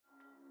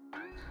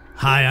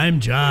Hi, I'm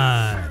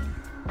John.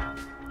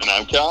 And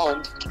I'm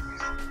Callan.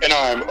 And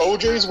I'm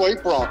OJ's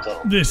White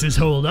Bronco. This is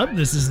Hold Up.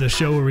 This is the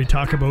show where we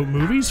talk about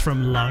movies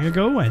from long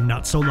ago and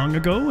not so long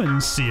ago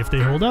and see if they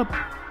hold up.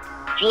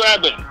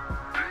 Drebin.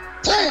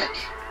 Tank.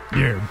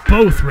 You're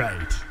both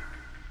right.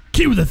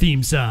 Cue the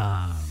theme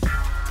song.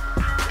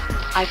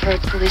 I've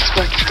heard police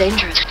work is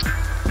dangerous.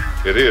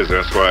 It is.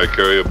 That's why I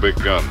carry a big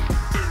gun.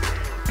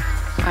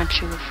 Aren't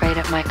you afraid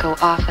it might go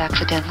off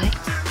accidentally?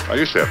 I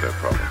used to have that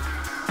problem.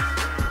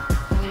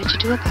 What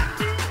did you do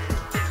about it?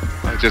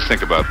 I just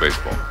think about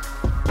baseball.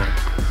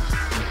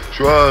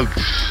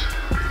 Drugs.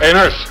 Hey,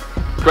 nurse.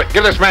 Quick,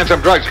 give this man some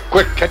drugs.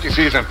 Quick, catch your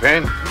seizing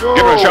pain. No.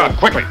 Give him a shot,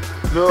 quickly.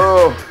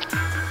 No.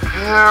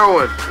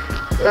 Heroin.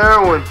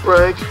 Heroin,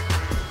 Frank.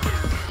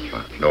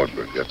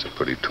 Nordberg, that's a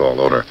pretty tall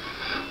order.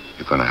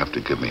 You're going to have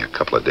to give me a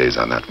couple of days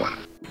on that one.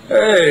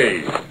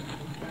 Hey!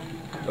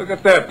 Look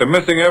at that, the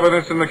missing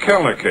evidence in the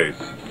Kellner case.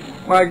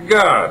 My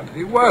God,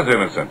 he was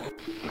innocent.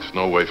 There's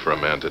no way for a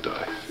man to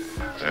die.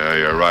 Yeah,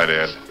 you're right,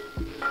 Ed.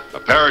 A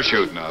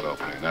parachute not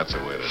opening, that's a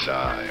way to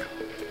die.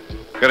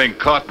 Getting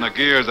caught in the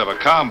gears of a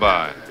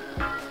combine.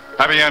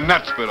 Having your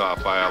nuts bit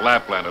off by a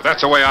Laplander,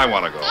 that's the way I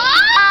want to go.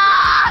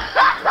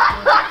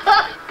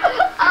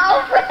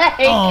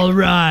 All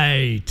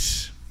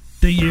right.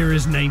 The year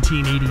is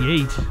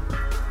 1988.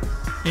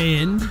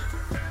 And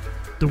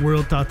the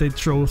world thought they'd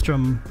throw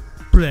some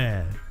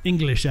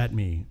English at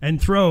me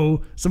and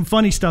throw some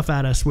funny stuff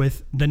at us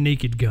with The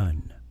Naked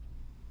Gun.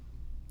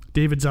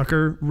 David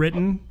Zucker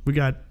written. We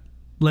got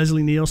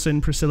Leslie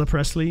Nielsen, Priscilla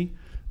Presley.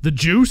 The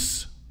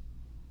Juice,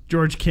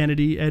 George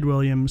Kennedy, Ed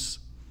Williams.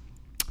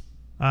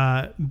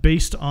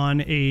 Based on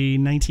a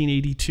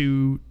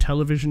 1982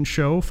 television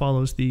show,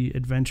 follows the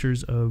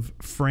adventures of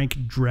Frank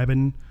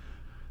Drebin,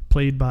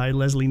 played by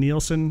Leslie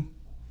Nielsen.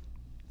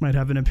 Might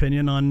have an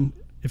opinion on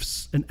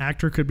if an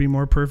actor could be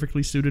more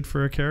perfectly suited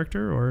for a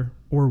character or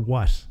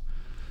what.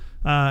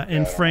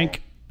 And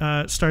Frank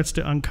starts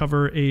to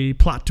uncover a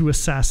plot to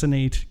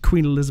assassinate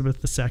Queen Elizabeth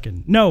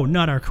II. No,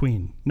 not our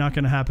queen. Not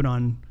going to happen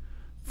on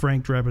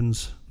Frank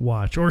Drebin's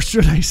watch. Or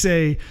should I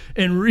say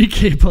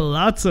Enrique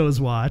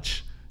Palazzo's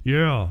watch.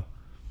 Yeah,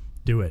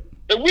 do it.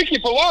 Enrique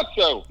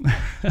Palazzo.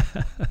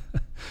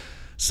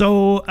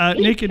 So,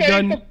 Naked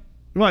Gun...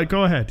 What?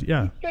 Go ahead.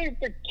 Yeah.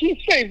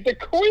 He saved the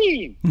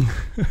queen.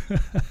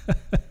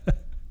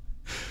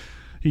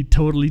 He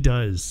totally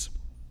does.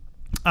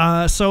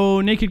 So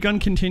Naked Gun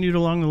continued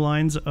along the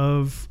lines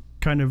of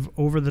kind of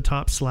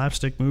over-the-top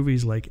slapstick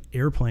movies like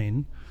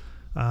Airplane.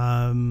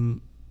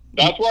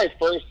 That's where I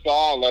first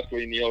saw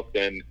Leslie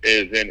Nielsen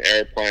is in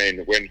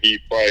Airplane when he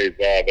plays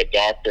the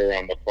doctor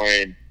on the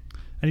plane.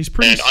 And he's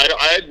pretty... And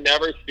I had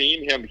never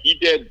seen him. He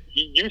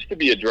used to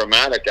be a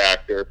dramatic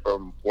actor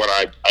from what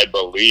I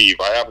believe.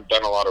 I haven't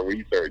done a lot of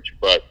research,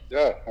 but...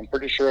 Yeah, I'm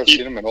pretty sure I've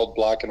seen him in old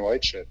black and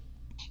white shit.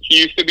 He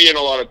used to be in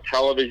a lot of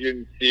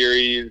television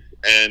series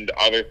and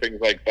other things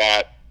like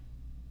that.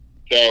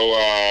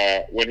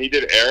 So when he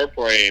did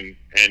Airplane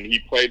and he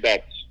played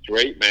that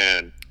straight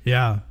man...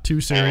 Yeah, too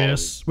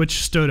serious,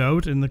 which stood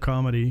out in the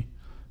comedy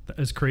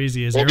as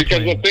crazy as Airplane.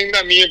 Because the thing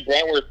that me and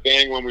Brent were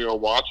saying when we were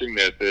watching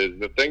this is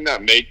the thing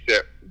that makes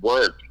it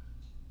work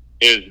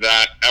is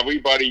that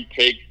everybody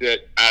takes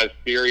it as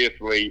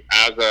seriously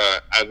as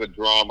a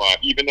drama,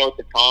 even though it's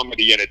a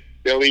comedy and it's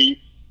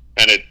silly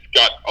and it's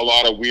got a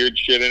lot of weird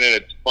shit in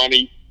it. It's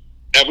funny.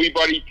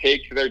 Everybody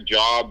takes their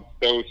job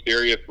so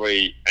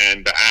seriously,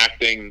 and the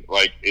acting,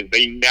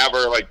 they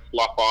never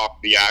fluff off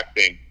the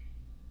acting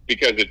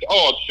because it's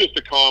just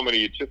a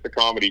comedy. It's just a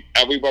comedy.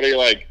 Everybody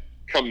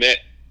commit.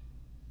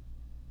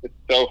 It's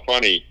so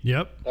funny.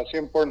 Yep. That's the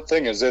important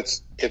thing. Is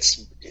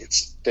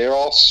they're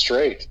all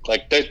straight.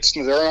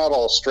 They're not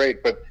all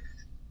straight, but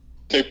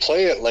they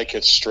play it like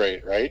it's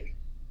straight, right?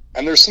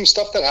 And there's some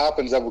stuff that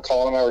happens that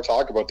Colin and I were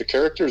talking about. The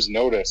characters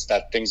notice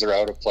that things are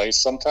out of place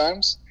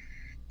sometimes,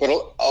 but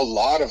a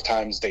lot of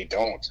times they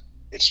don't.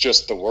 It's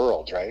just the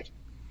world, right?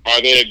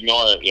 Or they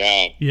ignore it.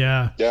 Yeah.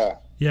 Yeah. Yeah.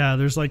 Yeah.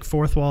 There's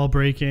fourth wall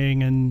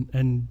breaking,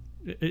 and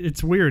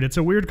it's weird. It's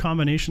a weird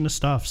combination of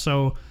stuff.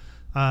 So.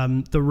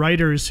 The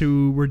writers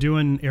who were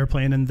doing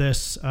Airplane in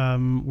this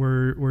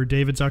were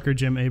David Zucker,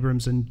 Jim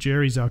Abrams, and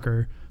Jerry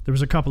Zucker. There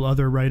was a couple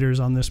other writers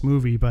on this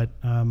movie, but...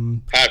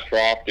 Pat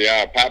Proft,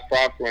 yeah. Pat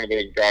Proft's one of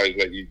those guys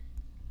that you...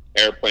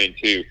 Airplane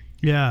too.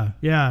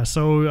 Yeah.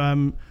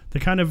 So they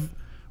kind of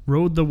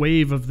rode the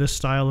wave of this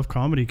style of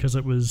comedy because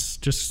it was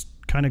just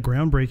kind of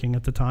groundbreaking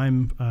at the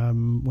time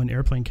when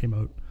Airplane came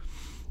out.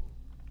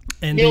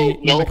 And no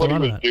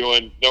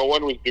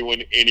one was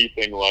doing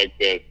anything like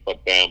this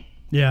but them.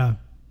 Yeah.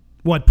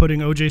 What,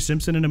 putting O.J.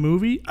 Simpson in a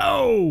movie?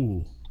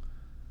 Oh!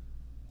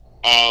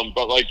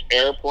 But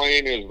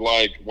Airplane is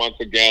once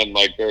again,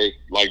 there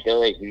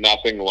is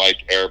nothing like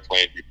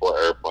Airplane before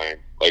Airplane.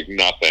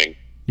 Nothing.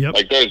 Yep.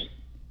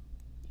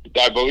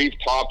 I believe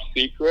Top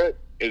Secret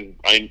is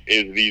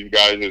these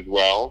guys as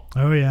well.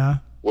 Oh yeah.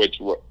 Which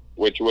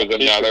was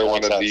another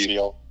one of these.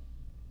 Seal.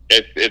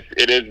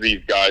 It is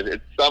these guys.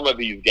 It's some of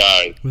these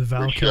guys. With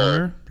Val Kilmer?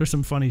 Sure. There's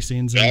some funny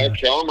scenes in Val there.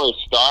 Kilmer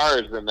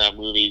stars in that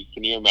movie.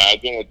 Can you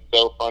imagine? It's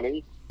so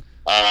funny.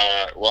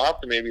 We'll have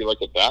to maybe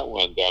look at that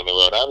one down the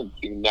road. I haven't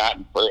seen that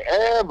in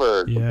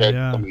forever compared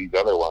to some of these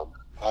other ones.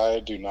 I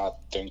do not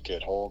think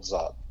it holds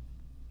up.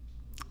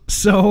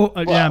 So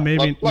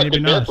maybe not.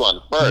 This one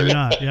first. Maybe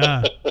not.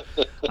 Yeah.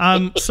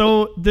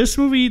 So this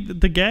movie,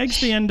 the gags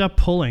they end up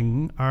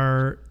pulling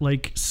are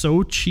like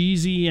so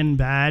cheesy and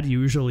bad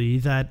usually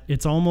that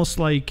it's almost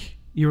like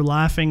you're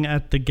laughing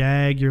at the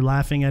gag, you're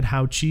laughing at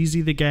how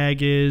cheesy the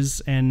gag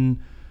is, and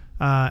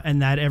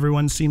that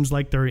everyone seems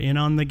like they're in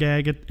on the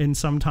gag in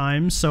some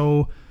time.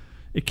 So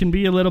it can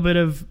be a little bit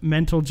of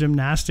mental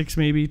gymnastics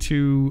maybe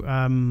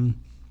to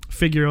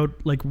figure out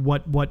like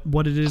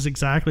what it is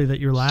exactly that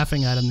you're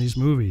laughing at in these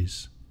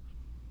movies.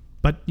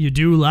 But you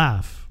do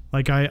laugh.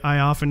 Like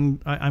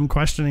I'm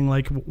questioning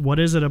like what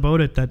is it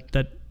about it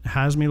that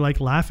has me like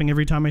laughing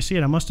every time I see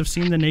it. I must have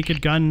seen The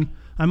Naked Gun.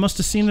 I must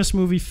have seen this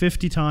movie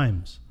 50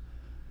 times.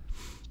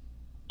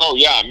 Oh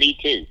yeah, me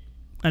too.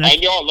 And I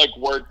know it like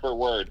word for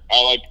word.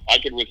 I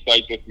could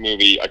recite this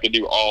movie. I could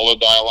do all the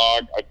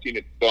dialogue. I've seen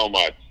it so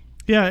much.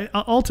 Yeah,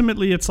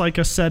 ultimately it's like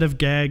a set of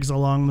gags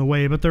along the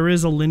way, but there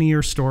is a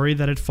linear story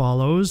that it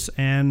follows,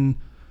 and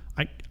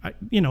I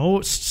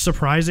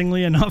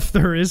surprisingly enough,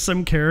 there is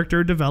some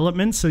character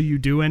development, so you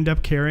do end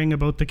up caring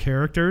about the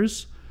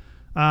characters.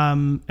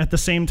 At the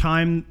same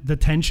time, the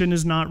tension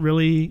is not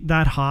really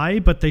that high,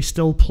 but they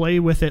still play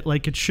with it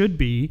like it should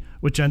be,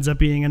 which ends up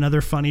being another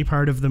funny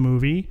part of the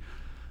movie.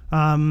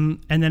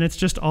 And then it's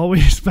just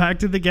always back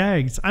to the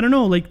gags. I don't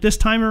know, like this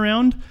time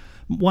around,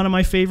 one of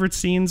my favorite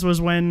scenes was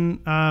when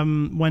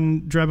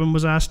Drebin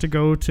was asked to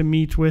go to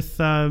meet with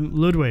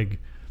Ludwig.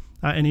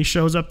 And he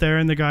shows up there,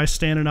 and the guy's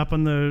standing up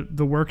on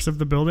the works of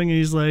the building, and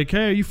he's like,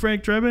 "Hey, are you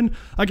Frank Drebin?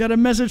 I got a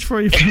message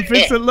for you from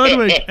Vincent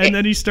Ludwig." And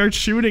then he starts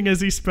shooting as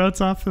he spouts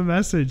off the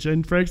message.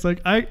 And Frank's like,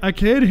 I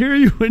can't hear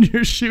you when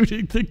you're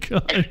shooting the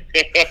gun.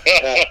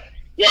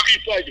 Yeah, he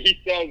says,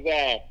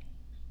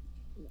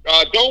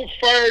 don't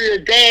fire your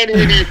gun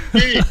when you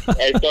speak,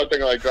 or something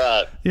like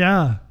that.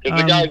 Yeah.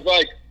 Because the guy's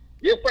like,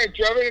 "You're Frank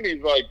Drebin?" And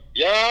he's like,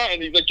 "Yeah."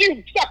 And he's like,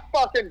 "You suck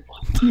fucking."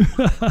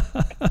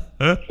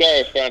 So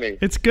funny.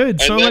 It's good.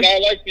 And so then I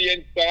like the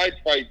inside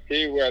fight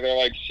too, where they're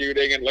like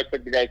shooting and it looks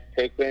like the guy's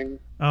pissing.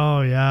 Oh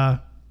yeah.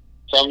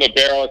 From the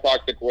barrel of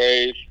toxic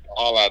waste.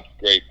 All that's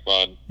great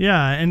fun.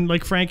 Yeah, and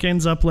like Frank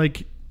ends up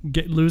like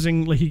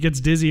losing, like he gets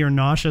dizzy or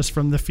nauseous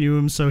from the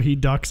fumes, so he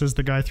ducks as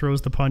the guy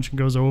throws the punch and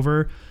goes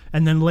over.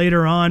 And then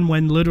later on,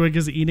 when Ludwig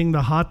is eating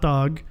the hot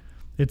dog,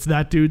 it's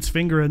that dude's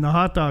finger in the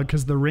hot dog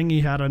because the ring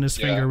he had on his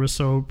finger was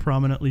so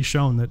prominently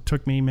shown that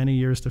took me many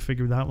years to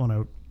figure that one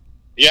out.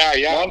 Yeah.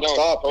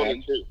 Non-stop, totally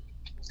man. true.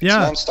 It's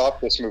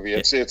non-stop, this movie.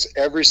 It's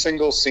every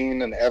single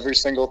scene and every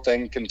single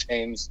thing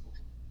contains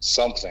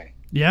something.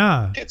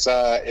 Yeah.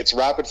 It's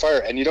rapid fire,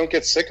 and you don't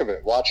get sick of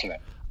it watching it.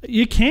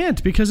 You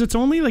can't, because it's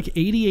only like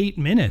 88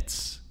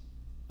 minutes.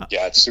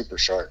 Yeah, it's super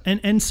short.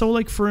 And so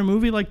like for a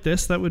movie like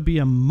this, that would be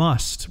a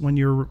must when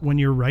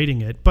you're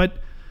writing it. But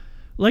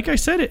like I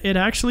said, it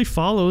actually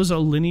follows a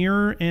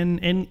linear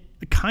and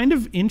kind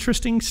of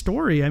interesting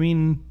story. I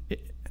mean,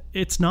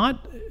 it's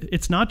not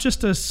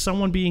just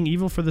someone being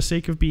evil for the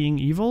sake of being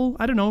evil.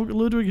 I don't know.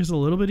 Ludwig is a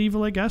little bit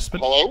evil, I guess.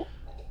 But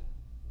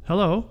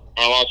Hello?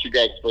 I lost you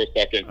guys for a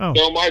second. Oh.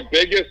 So my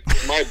biggest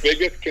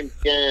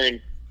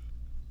concern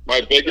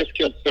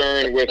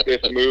with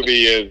this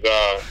movie is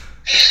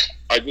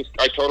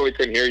I totally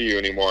couldn't hear you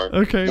anymore.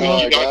 Okay.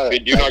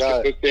 Did you not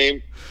get the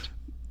same?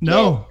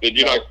 No. Did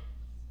you not?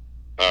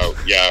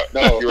 Oh yeah.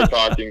 No. You were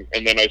talking,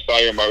 and then I saw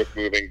your mouth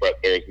moving, but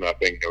there's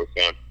nothing, no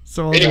sound.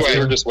 So anyway,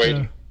 we're just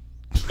waiting.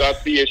 Yeah.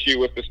 That's the issue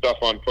with the stuff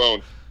on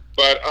phone.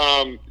 But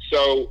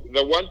so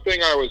the one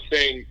thing I was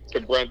saying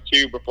to Brent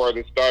too before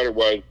this started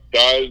was,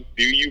 do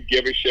you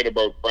give a shit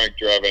about Frank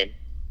Drebin?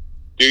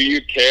 Do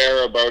you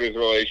care about his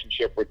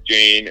relationship with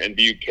Jane, and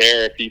do you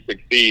care if he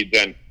succeeds?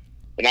 And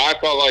I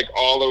felt like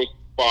all those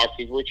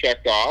boxes were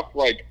checked off.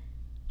 Like,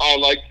 I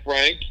like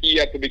Frank. He,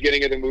 at the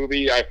beginning of the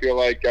movie, I feel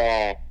like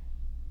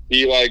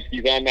he's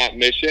on that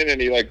mission,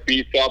 and he like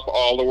beats up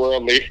all the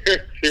world leaders.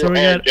 So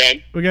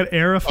we got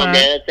Arafat,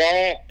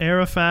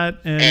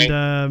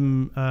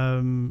 and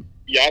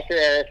Yasser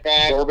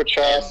Arafat,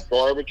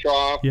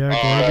 Gorbachev. Yeah,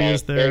 Gorby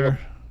is there.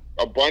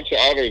 A bunch of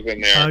others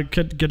in there.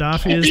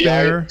 Gaddafi is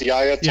there. The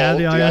Ayatollah. Yeah,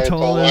 the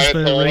Ayatollah is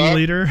the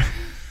ringleader.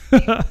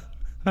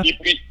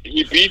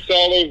 he beats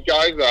all those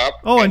guys up.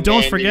 Oh, and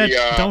don't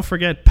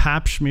forget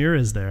Pap Schmier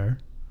is there.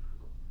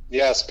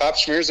 Yes, Pap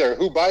Schmier's there.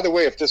 Who, by the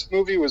way, if this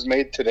movie was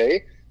made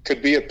today,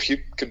 could be a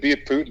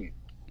Putin.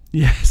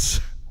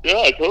 Yes.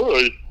 Yeah,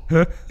 totally.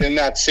 In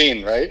that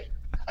scene, right?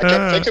 I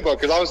kept thinking about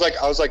it because I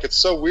was like, it's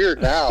so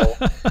weird now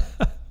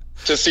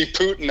to see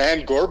Putin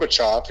and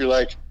Gorbachev. You're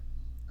like,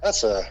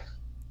 it's a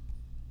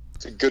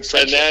good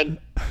friendship.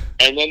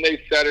 And then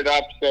they set it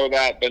up so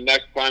that the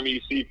next time you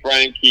see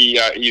Frank, he's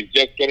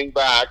just getting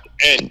back,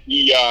 and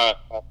he's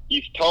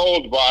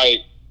told by,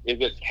 is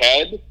it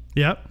Ted?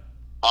 Yep.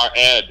 Or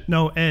Ed?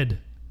 No, Ed.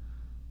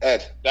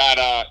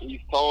 That he's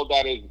told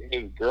that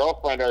his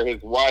girlfriend or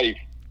his wife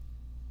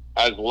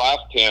has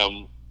left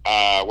him,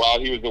 while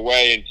he was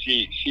away, and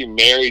she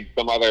married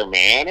some other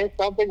man or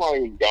something while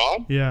he was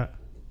gone. Yeah.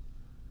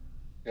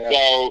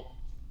 So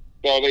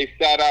they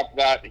set up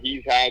that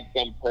he's had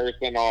some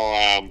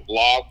personal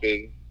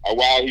losses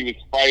while he was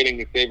fighting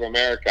to save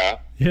America.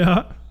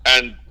 Yeah.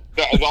 And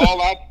all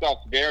that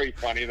stuff's very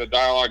funny. The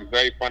dialogue's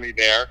very funny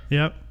there.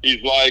 Yep.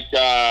 He's like,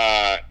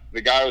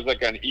 the guy was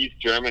like an East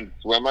German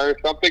swimmer or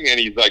something, and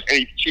he's like,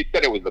 she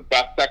said it was the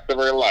best sex of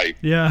her life.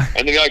 Yeah.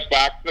 And then he like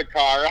backs the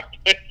car up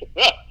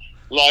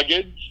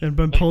luggage. And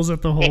then pulls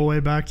it the whole way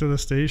back to the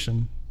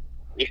station.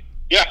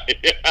 Yeah.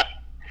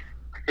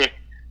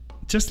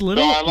 Just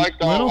little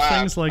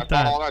things like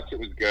that. All that shit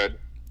was good.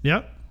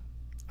 Yep.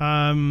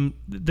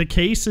 The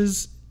case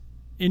is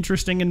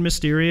interesting and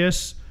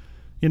mysterious.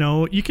 You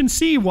know, you can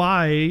see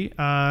why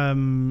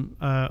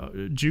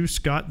Juice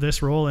got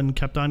this role and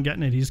kept on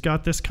getting it. He's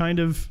got this kind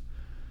of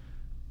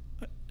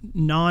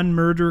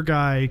non-murder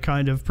guy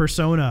kind of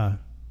persona,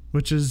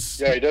 which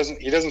is he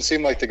doesn't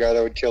seem like the guy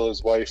that would kill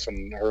his wife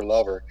and her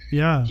lover.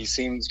 Yeah, he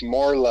seems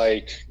more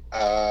like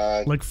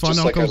fun just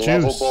Uncle like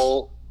Juice,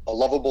 a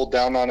lovable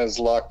down on his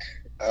luck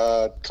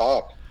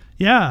cop.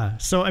 Yeah,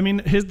 so I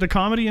mean, the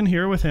comedy in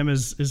here with him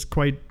is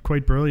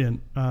quite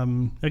brilliant.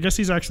 I guess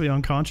he's actually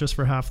unconscious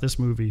for half this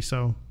movie.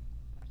 So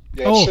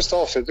yeah, it's just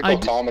all physical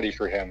comedy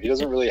for him. He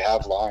doesn't really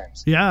have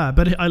lines. Yeah,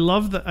 but I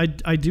love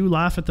that. I do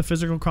laugh at the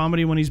physical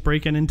comedy when he's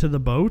breaking into the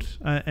boat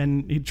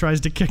and he tries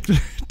to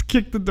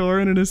kick the door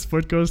in and his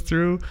foot goes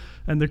through,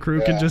 and the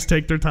crew can just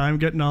take their time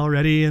getting all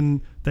ready,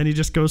 and then he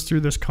just goes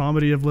through this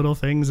comedy of little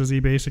things as he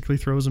basically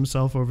throws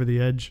himself over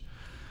the edge.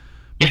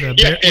 With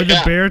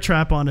a bear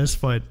trap on his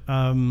foot.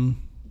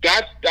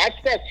 That's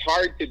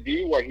hard to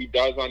do what he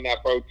does on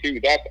that boat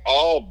too. That's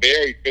all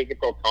very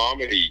physical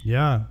comedy.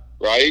 Yeah.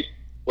 Right?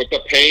 With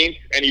the paint,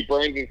 and he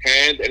burns his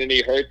hand, and then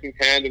he hurts his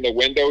hand in the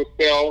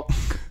windowsill.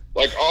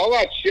 Like all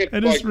that shit's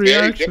and like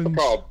very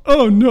difficult.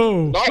 Oh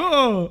no!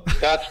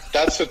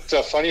 That's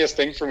the funniest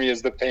thing for me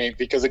is the paint,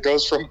 because it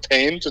goes from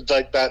pain to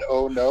like that.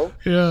 Oh no!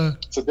 Yeah,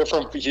 it's a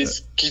different. He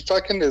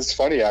fucking is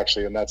funny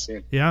actually in that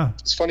scene. Yeah,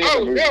 it's funny.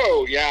 Oh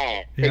no!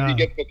 Yeah, because he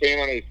gets the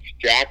paint on his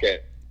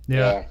jacket.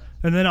 Yeah,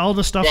 and then all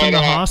the stuff in the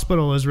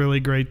hospital is really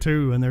great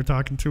too. And they're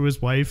talking to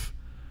his wife,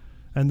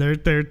 and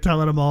they're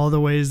telling him all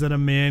the ways that a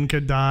man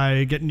could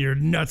die, getting your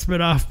nuts bit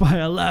off by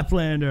a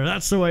Laplander.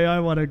 That's the way I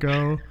want to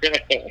go.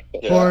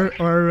 Or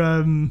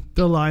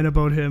the line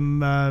about him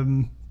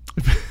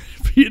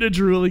being a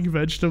drooling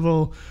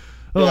vegetable.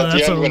 Oh, at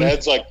the end when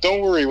Ed's like,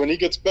 "Don't worry, when he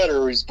gets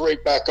better, he's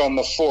right back on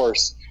the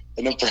force."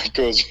 And then Frank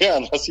goes, "Yeah,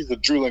 unless he's a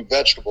drooling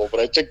vegetable." But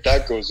I think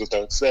that goes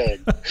without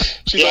saying.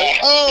 She's like,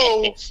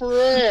 "Oh,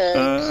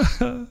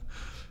 Frank."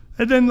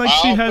 And then like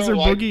she has her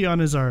boogie on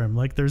his arm.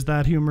 Like there's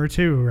that humor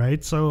too,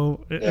 right?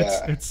 So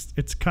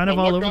it's kind of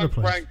all over the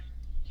place.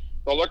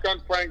 The look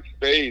on Frank's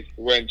face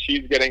when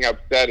she's getting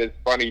upset is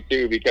funny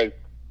too, because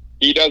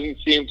he doesn't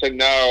seem to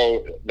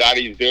know that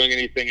he's doing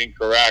anything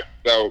incorrect.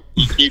 So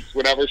he keeps,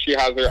 whenever she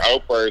has her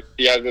outburst,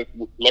 he has this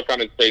look on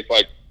his face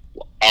like,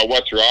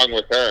 what's wrong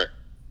with her?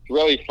 It's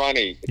really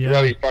funny. It's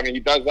really funny.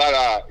 He does that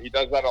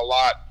a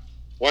lot.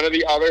 One of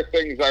the other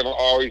things I've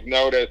always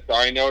noticed,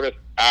 I noticed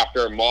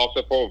after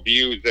multiple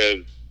views,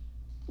 is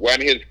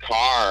when his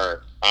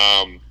car,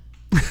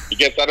 he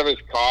gets out of his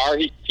car,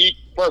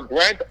 for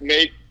Brent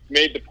made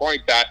the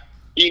point that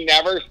he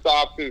never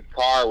stops his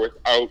car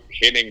without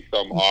hitting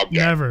some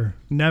object.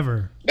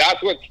 Never.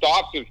 That's what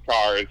stops his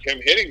car, is him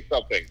hitting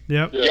something.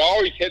 Yep. He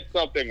always hits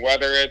something,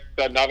 whether it's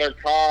another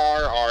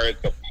car or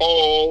it's a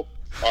pole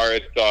or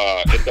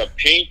it's a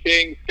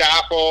painting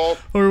scaffold,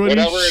 or when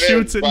whatever he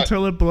shoots it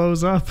until it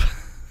blows up.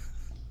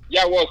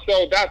 Yeah, well,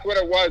 so that's what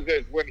it was,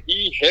 is when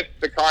he hits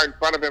the car in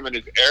front of him and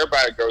his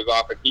airbag goes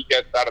off and he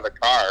gets out of the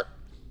car,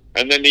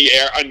 and then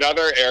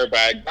another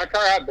airbag, that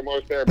car had the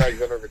most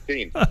airbags I've ever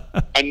seen.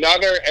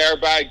 Another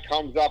airbag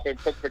comes up and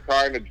puts the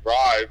car in the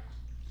drive,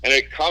 and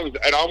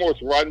it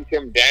almost runs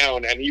him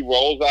down, and he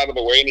rolls out of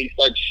the way and he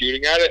starts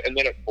shooting at it, and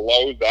then it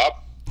blows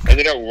up, and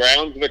then it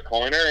rounds the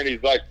corner, and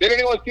he's like, "Did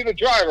anyone see the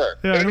driver?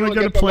 Yeah, did anyone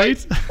get a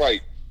plate?"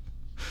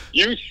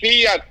 You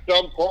see at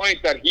some point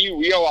that he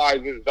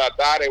realizes that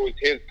it was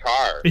his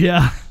car.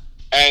 Yeah.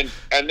 And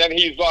then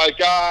he's like,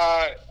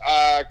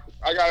 I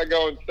gotta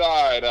go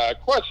inside,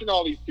 question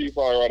all these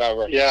people or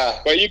whatever. Yeah.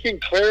 But you can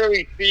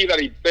clearly see that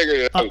he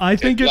figured it out. I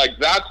think it's like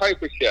that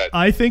type of shit.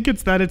 I think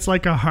it's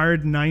like a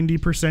hard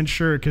 90%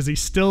 sure, because he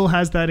still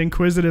has that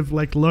inquisitive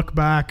like look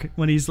back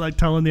when he's like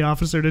telling the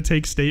officer to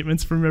take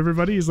statements from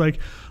everybody. He's like,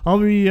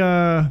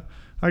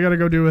 I gotta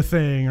go do a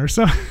thing or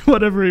so,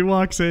 whatever he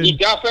walks in. He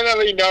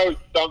definitely knows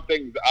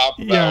something's up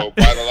though,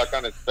 by the look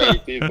on his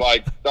face. He's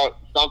like,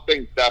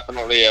 something's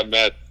definitely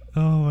amiss.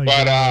 Oh my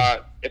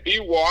God. But if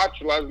you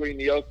watch Leslie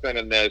Nielsen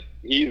in this,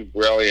 he's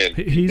brilliant.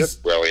 He's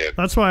just brilliant.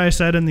 That's why I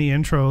said in the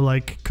intro,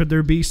 like, could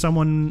there be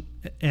someone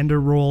and a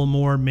role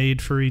more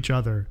made for each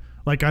other?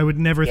 Like, I would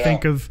never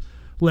think of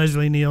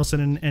Leslie Nielsen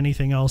in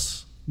anything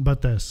else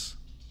but this.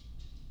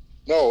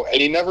 No,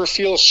 and he never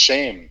feels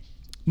shame.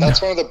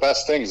 That's one of the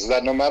best things, is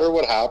that no matter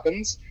what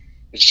happens,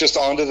 it's just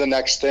on to the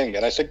next thing.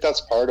 And I think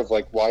that's part of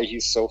like why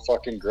he's so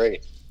fucking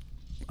great.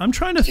 I'm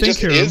trying to He think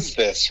just here. is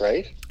this,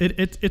 right?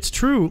 It's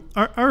true.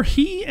 Are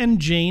he and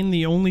Jane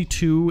the only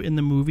two in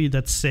the movie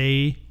that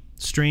say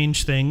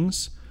strange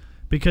things?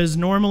 Because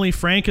normally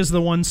Frank is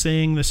the one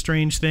saying the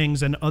strange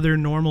things and other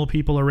normal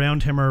people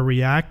around him are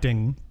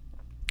reacting.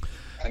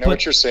 I know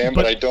what you're saying,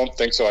 but I don't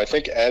think so. I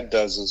think Ed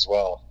does as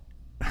well.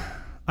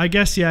 I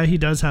guess, yeah, he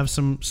does have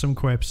some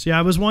quips. Yeah,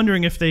 I was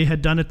wondering if they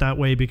had done it that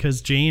way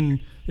because Jane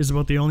is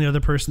about the only other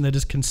person that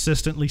is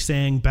consistently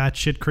saying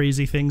batshit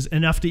crazy things,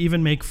 enough to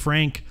even make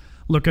Frank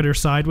look at her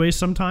sideways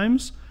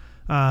sometimes.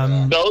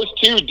 Those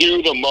two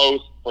do the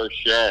most for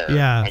sure.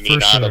 Yeah, I mean,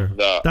 for out sure. of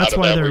the That's out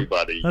why of they're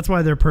everybody. that's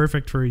why they're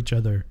perfect for each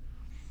other.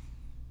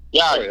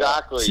 Yeah,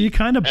 exactly. So you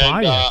kind of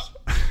buy it.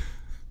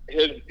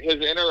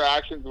 His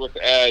interactions with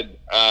Ed,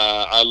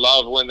 I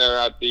love when they're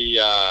at the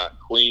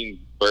Queen's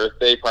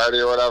birthday party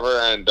or whatever,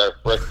 and they're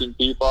frisking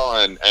people,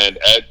 and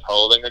Ed's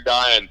holding a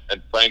guy,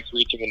 and Frank's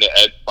reaching into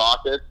Ed's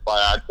pockets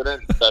by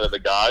accident instead of the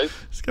guy's.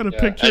 He's got a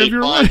picture And of he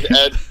your finds wife.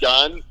 Ed's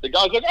gun. The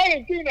guy's like, I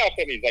didn't do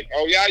nothing. He's like,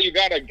 oh yeah, you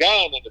got a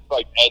gun, and it's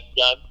like Ed's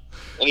gun.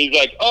 And he's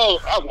like, oh,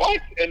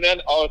 what? And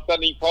then all of a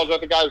sudden he pulls out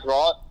the guy's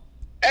wallet.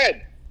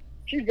 Ed,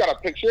 she's got a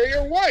picture of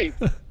your wife.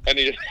 And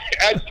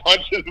Ed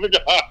punches the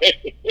guy.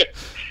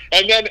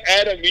 And then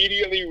Ed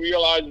immediately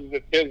realizes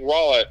it's his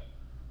wallet.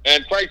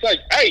 And Frank's like,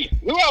 hey,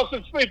 who else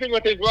is sleeping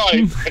with his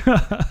wife?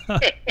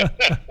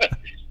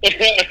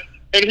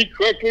 And he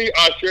quickly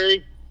ushers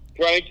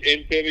Frank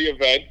into the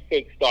event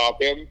to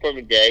stop him from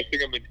embarrassing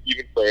him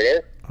even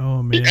further.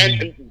 Oh, man.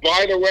 And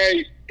by the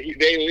way,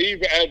 they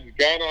leave Ed's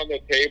gun on the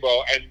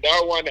table, and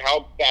no one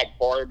helps that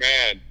poor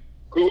man,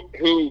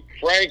 who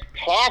Frank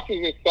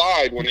tosses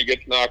aside when he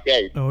gets knocked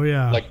out. Oh,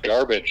 yeah. Like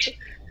garbage.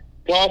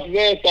 Tosses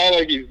it aside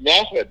like he's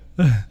nothing.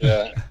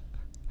 Yeah.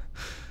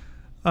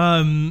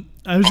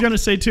 I was gonna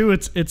say too.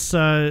 It's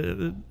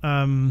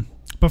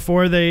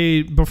before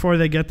they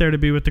get there to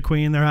be with the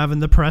Queen, they're having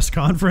the press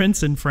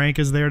conference, and Frank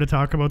is there to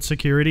talk about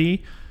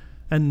security,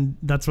 and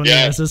that's when he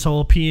has this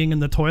whole peeing in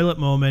the toilet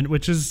moment,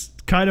 which is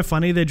kind of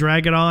funny. They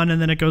drag it on,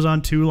 and then it goes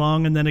on too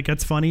long, and then it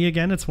gets funny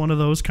again. It's one of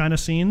those kind of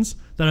scenes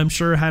that I'm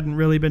sure hadn't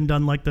really been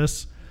done like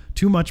this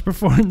too much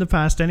before in the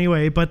past,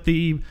 anyway. But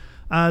the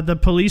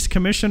police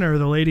commissioner,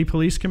 the lady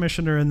police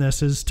commissioner in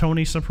this, is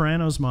Tony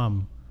Soprano's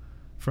mom.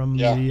 From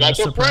the That's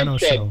what Soprano Frank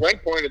said. show.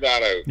 Frank pointed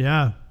that out.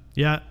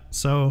 Yeah.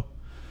 So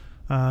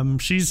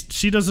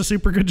she does a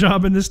super good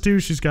job in this too.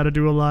 She's got to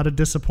do a lot of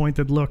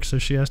disappointed looks, so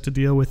she has to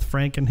deal with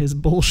Frank and his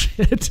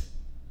bullshit.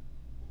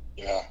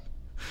 Yeah.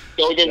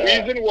 So the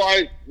reason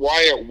why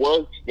it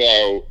works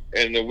though,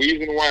 and the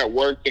reason why it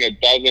works and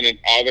it doesn't in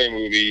other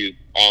movies,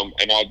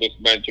 and I'll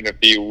just mention a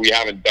few. We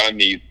haven't done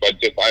these,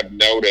 but just I've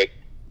noticed,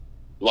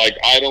 like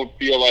I don't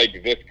feel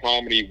like this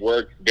comedy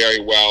works very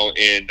well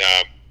in.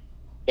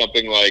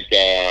 Something like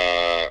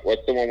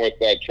what's the one with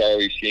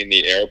Charlie Sheen,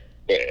 the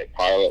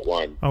pilot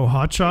one? Oh,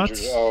 Hot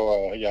Shots.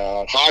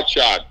 Yeah. Hot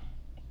Shots.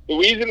 The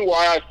reason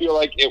why I feel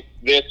like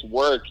this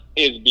works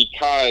is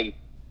because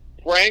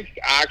Frank's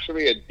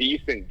actually a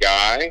decent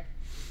guy,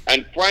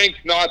 and Frank's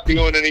not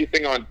doing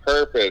anything on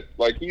purpose.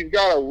 Like he's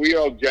got a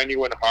real,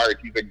 genuine heart.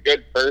 He's a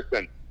good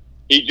person.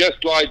 He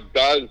just like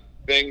does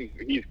things.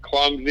 He's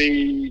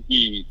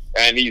clumsy.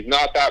 And he's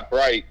not that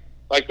bright.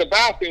 Like the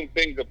bathroom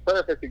thing's a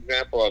perfect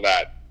example of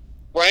that.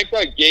 Frank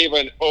like gave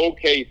an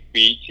okay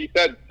speech. He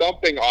said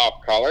something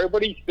off color,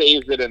 but he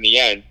saves it in the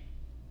end.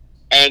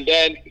 And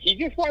then he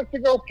just wants to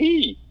go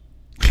pee.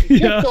 He's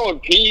just going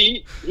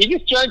pee. He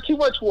just drank too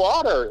much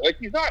water. Like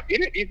he's not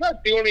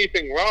doing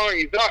anything wrong.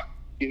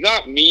 He's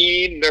not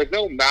mean. There's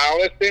no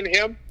malice in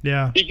him.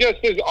 Yeah. He just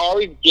is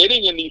always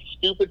getting in these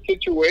stupid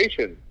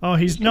situations. Oh,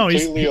 he's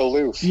completely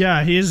aloof.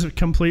 Yeah, he is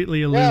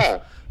completely aloof.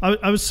 Yeah.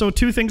 So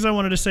two things I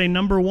wanted to say.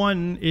 Number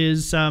one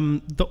is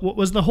what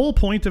was the whole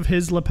point of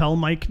his lapel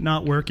mic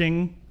not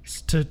working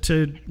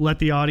to let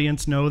the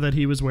audience know that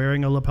he was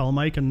wearing a lapel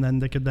mic, and then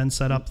they could then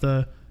set up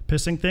the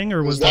pissing thing,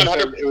 or was that?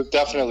 It was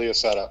definitely a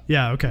setup.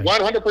 Yeah. Okay.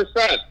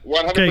 100%.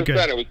 100%. Good.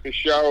 It was to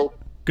show.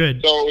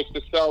 Good. So it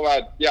was to sell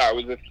that. Yeah, it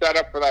was a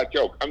setup for that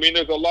joke. I mean,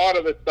 there's a lot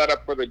of the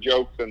setup for the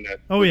jokes in this.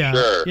 Oh yeah.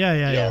 Sure.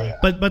 Yeah.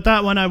 But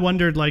that one, I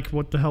wondered like,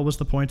 what the hell was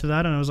the point of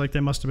that? And I was like, they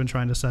must have been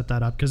trying to set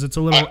that up because it's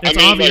a little. It's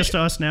obvious to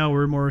us now.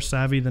 We're more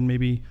savvy than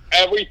maybe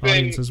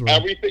audiences were.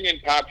 Everything in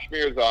Pap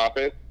Schmear's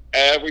office,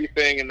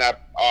 everything in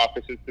that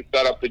office is to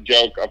set up the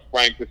joke of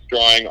Frank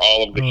destroying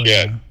all of the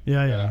shit.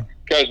 Yeah.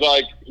 Because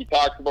like he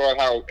talks about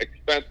how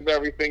expensive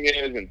everything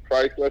is and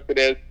priceless it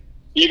is.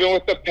 Even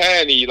with the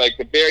pen, like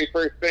the very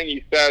first thing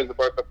he says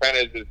about the pen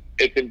is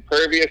it's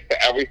impervious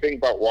to everything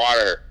but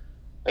water.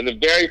 And the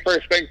very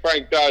first thing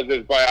Frank does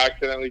is by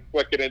accidentally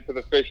flick it into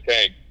the fish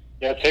tank.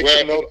 Yeah, it takes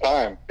them no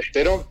time.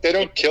 They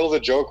don't kill the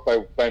joke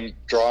by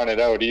drawing it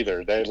out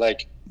either. They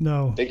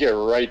they get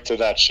right to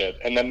that shit.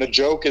 And then the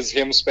joke is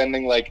him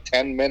spending like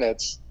 10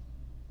 minutes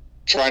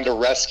trying to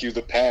rescue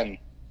the pen.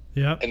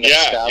 Yeah. And then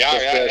stab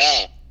the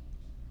fish.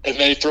 And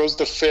then he throws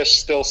the fish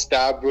still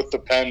stabbed with the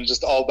pen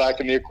just all back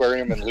in the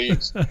aquarium and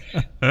leaves.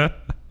 Yeah,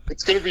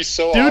 It's going to be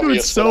so Dude obvious. would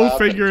what so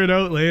happened. figure it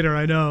out later.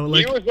 I know.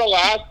 Like, He was the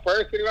last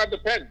person who had the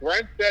pen.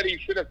 Brent said he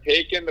should have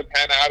taken the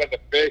pen out of the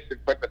fish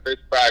and put the fish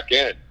back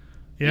in.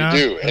 yeah, You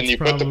do, and that's you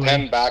put the probably-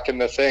 pen back in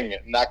the thing,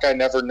 and that guy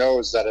never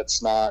knows that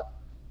it's not.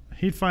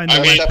 He'd find I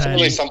the mean, right That's pen.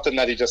 definitely something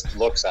that he just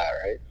looks at,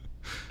 right?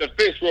 The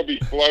fish will be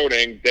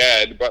floating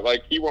dead, but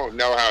like he won't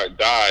know how it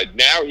died.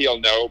 Now he'll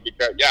know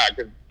because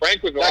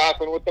Frank was the last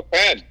one with the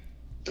pen.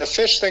 The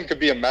fish thing could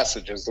be a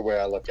message, is the way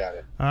I look at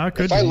it.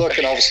 Could If I be. look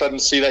and all of a sudden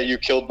see that you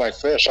killed my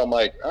fish, I'm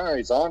like, oh,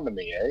 he's on to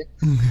me, eh?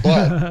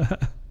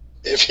 But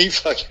if he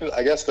fucking,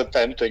 I guess the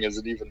pen thing is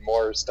an even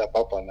more step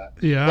up on that.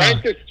 yeah,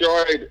 Frank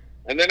destroyed,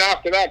 and then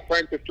after that,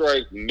 Frank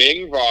destroys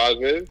Ming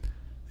vases.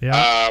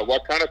 yeah.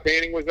 What kind of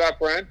painting was that,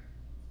 Brent?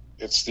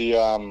 It's the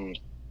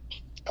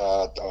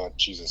oh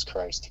Jesus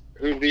Christ,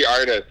 Who's the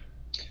artist?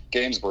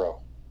 Gainsborough.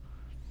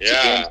 It's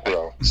Yeah.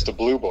 Gainsborough. It's the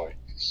blue boy.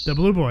 The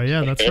blue boy.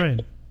 Yeah, that's right.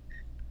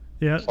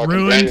 Yeah, Fucking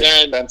ruined, And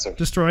then- expensive.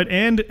 destroyed,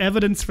 and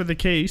evidence for the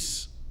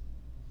case.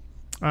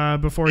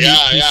 Before he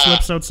Yeah, yeah.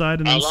 slips outside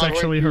and I then love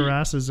sexually when he-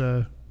 harasses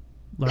a.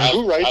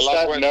 Who writes I love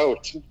that when-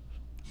 note?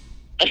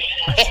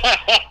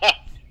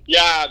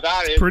 Yeah,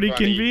 that is Pretty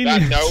funny.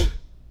 convenient. That note,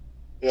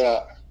 Yeah.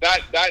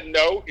 that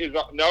note is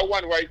no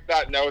one writes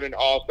that note, and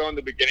also in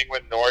the beginning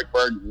when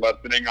Nordberg's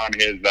listening on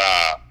his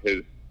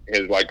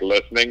like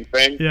listening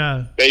thing,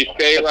 Yeah, they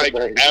say That's like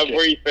very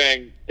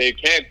everything they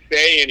can't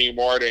say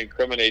anymore to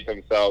incriminate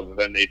themselves.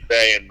 Then they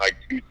say in like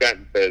 2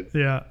 sentences,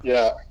 yeah.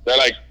 Yeah. they're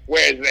like,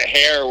 "Where's the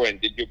heroin?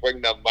 Did you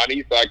bring the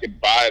money so I could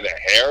buy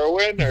the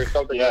heroin or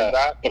something Yeah. like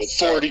that?" The It's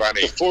so 40,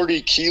 funny. the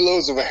 40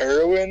 kilos of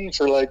heroin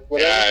for like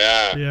whatever.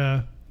 Yeah, yeah.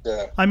 Yeah.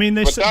 Yeah. I mean,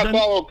 they But said. that's then-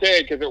 all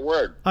okay because it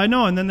worked. I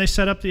know, and then they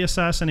set up the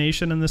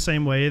assassination in the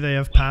same way. They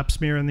have Pap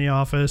smear in the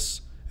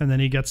office, and then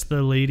he gets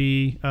the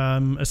lady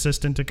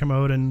assistant to come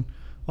out and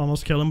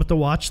almost kill him with the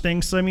watch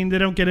thing. So, I mean, they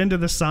don't get into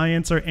the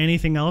science or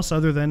anything else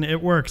other than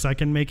it works. I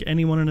can make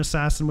anyone an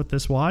assassin with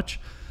this watch.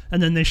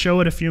 And then they show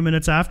it a few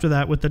minutes after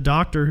that with the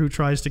doctor who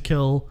tries to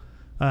kill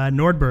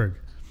Nordberg.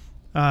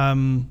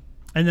 And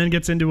then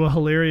gets into a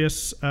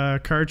hilarious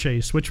car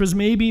chase, which was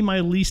maybe my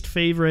least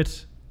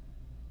favorite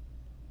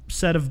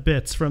set of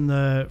bits from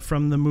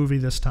the movie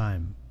this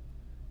time.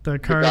 The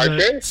car car that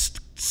chase?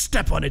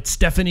 step on it,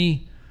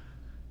 Stephanie.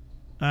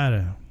 I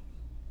don't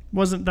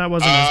know. That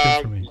wasn't as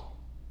good for me.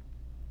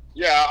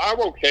 Yeah, I'm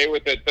okay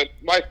with it. But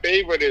my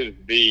favorite is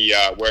the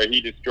where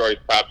he destroys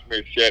Pap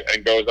Smear's shit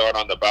and goes out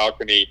on the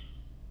balcony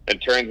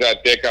and turns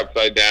that dick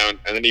upside down,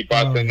 and then he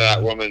busts into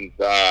that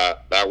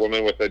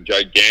woman with a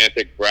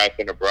gigantic breast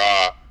and a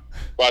bra,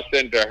 busts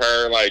into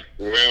her like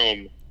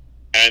room,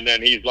 and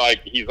then he's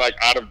like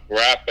out of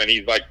breath and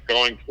he's like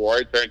going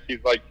towards her and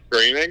she's like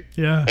screaming.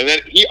 Yeah. And then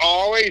he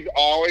always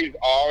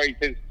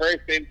his first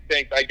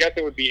instinct, I guess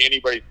it would be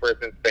anybody's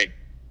first instinct,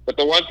 but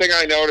the one thing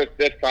I noticed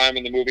this time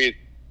in the movie is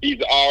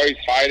he's always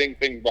hiding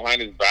things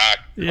behind his back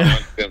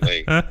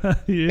constantly.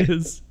 He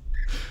is.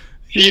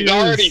 He's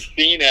already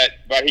seen it,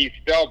 but he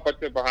still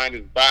puts it behind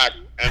his back.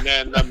 And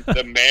then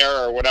the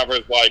mayor or whatever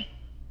is like,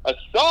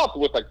 assault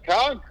with a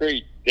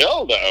concrete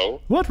dildo.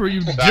 What were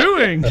you That's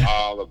doing?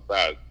 all the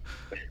best.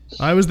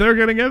 I was there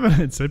getting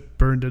evidence. It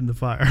burned in the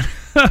fire.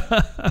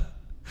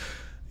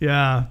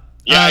 Yeah.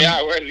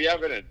 Yeah, where's the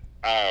evidence?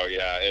 Oh,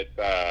 yeah,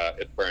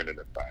 it's burned in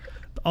the fire.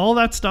 All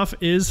that stuff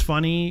is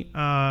funny,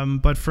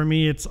 but for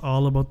me, it's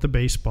all about the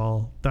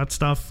baseball. That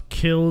stuff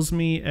kills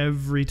me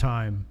every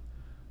time.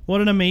 What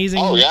an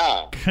amazing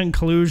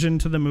conclusion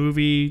to the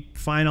movie,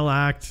 final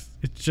act.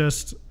 It's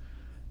just,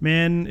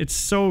 man, it's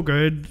so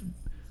good.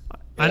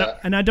 Yeah.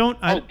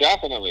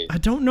 Definitely. I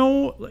don't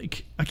know,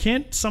 like, I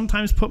can't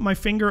sometimes put my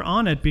finger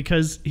on it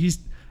because he's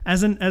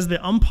as the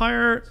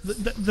umpire.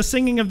 The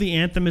singing of the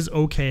anthem is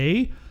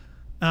okay.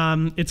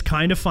 It's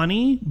kind of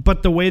funny,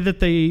 but the way that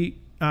they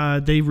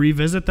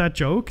revisit that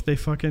joke, they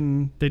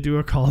do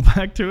a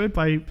callback to it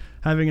by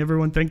having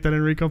everyone think that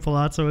Enrico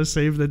Palazzo has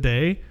saved the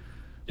day.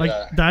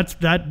 Like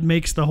that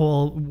makes the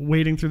whole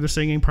wading through the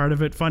singing part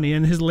of it funny,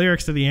 and his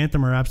lyrics to the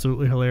anthem are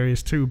absolutely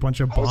hilarious too. A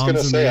bunch of bombs. I was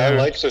gonna say I air.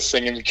 like the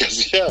singing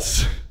because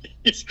yes,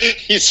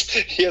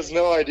 he has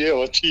no idea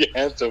what the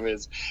anthem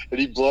is, and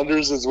he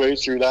blunders his way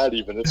through that.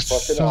 Even it's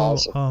fucking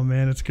awesome. Oh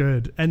man, it's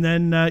good. And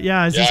then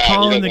as he's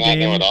calling the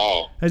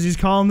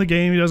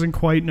game, he doesn't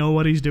quite know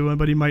what he's doing,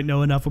 but he might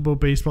know enough about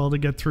baseball to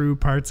get through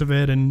parts of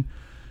it. And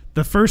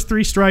the first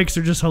 3 strikes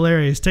are just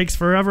hilarious. Takes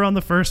forever on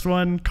the first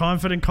one,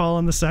 confident call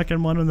on the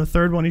second one, and the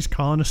third one he's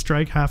calling a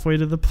strike halfway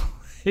to the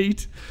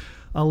plate.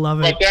 I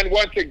love it. But then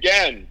once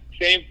again,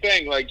 same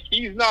thing. Like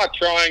he's not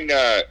trying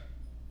to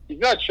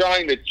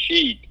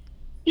cheat.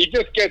 He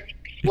just gets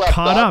swept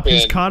caught up.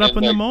 He's caught up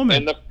in the like,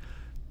 moment.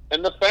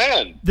 And the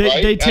fans.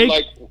 They take. And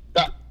like,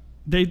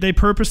 They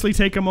purposely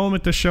take a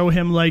moment to show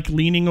him like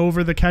leaning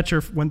over the catcher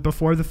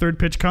before the third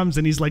pitch comes,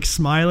 and he's like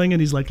smiling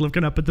and he's like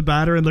looking up at the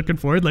batter and looking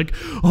forward like,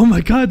 oh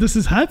my god, this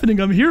is happening,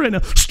 I'm here right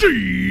now.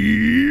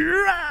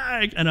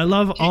 And I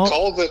love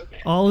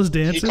all his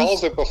dances. He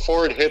calls it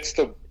before it hits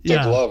the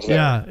gloves.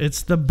 Yeah,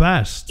 it's the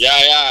best.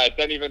 Yeah, it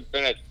doesn't even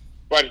finish.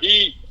 But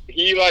he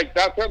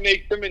that's what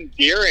makes him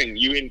endearing.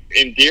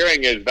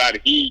 Endearing is that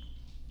he's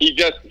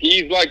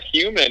like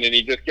human, and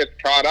he just gets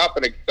caught up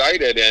and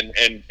excited,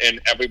 and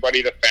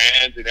everybody, the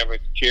fans, and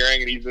everyone's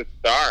cheering, and he's a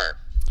star.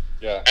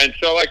 Yeah. And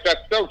so, like,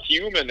 that's so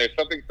human. There's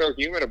something so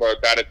human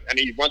about that. And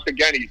once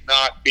again, he's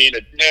not being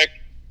a dick.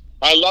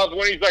 I love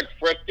when he's like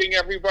frisking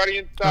everybody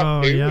and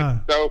stuff too. Yeah.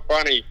 It's so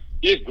funny.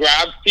 He just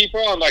grabs people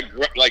and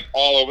like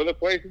all over the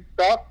place and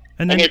stuff,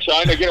 and then they're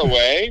trying to get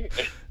away.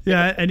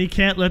 Yeah, and he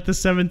can't let the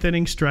 7th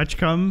inning stretch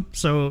come.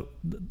 So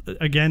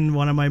again,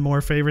 one of my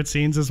more favorite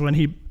scenes is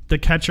when the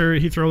catcher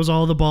throws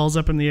all the balls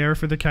up in the air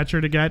for the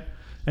catcher to get,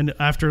 and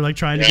after like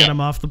trying to get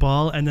him off the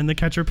ball, and then the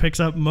catcher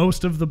picks up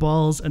most of the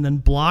balls and then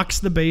blocks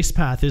the base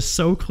path, is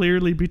so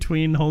clearly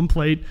between home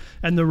plate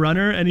and the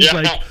runner, and he's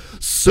like,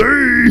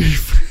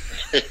 safe.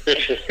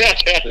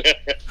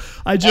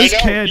 I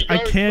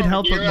can't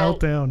help but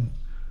melt down.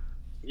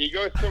 He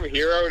goes from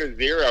hero to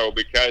zero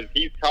because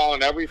he's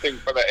calling everything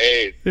for the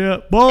A's.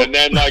 Yeah, well, and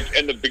then like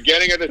in the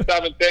beginning of the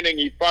 7th inning,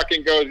 he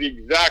fucking goes the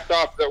exact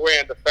opposite way,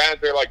 and the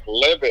fans are like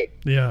livid.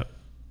 Yeah,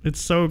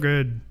 it's so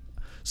good.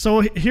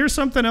 So here's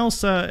something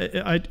else.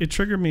 It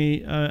triggered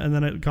me, and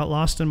then it got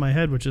lost in my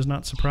head, which is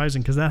not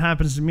surprising because that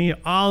happens to me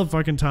all the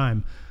fucking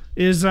time.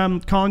 Is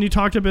Colin, you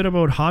talked a bit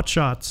about Hot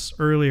Shots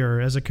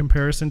earlier as a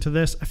comparison to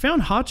this. I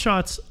found Hot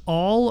Shots,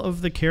 all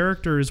of the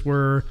characters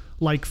were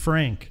like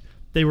Frank.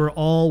 They were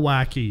all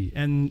wacky,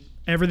 and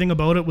everything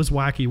about it was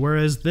wacky,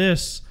 whereas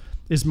this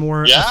is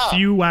more a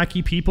few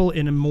wacky people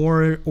in a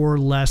more or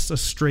less a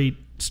straight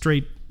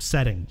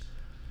setting.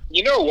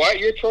 You know what?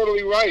 You're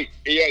totally right.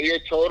 Yeah, you're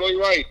totally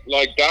right.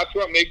 Like, that's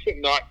what makes it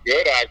not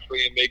good,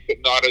 actually, and makes it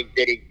not as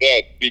good as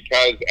this,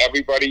 because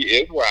everybody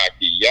is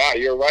wacky. Yeah,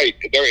 you're right.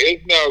 There is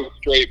no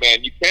straight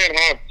man. You can't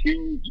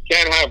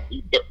have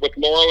with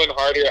Laurel and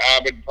Hardy or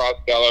Abbott and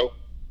Costello,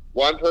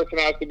 one person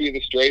has to be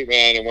the straight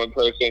man and one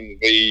person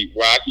the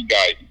wacky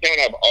guy. You can't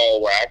have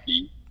all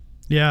wacky.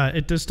 Yeah,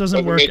 it just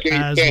doesn't work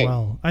as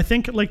well. I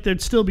think like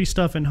there'd still be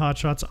stuff in Hot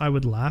Shots I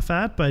would laugh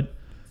at, but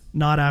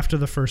not after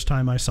the first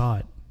time I saw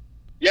it.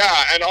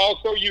 Yeah, and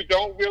also you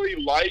don't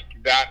really like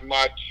that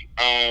much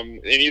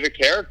any of the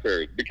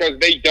characters because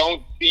they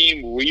don't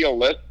seem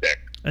realistic.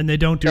 And they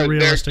don't do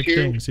realistic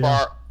things.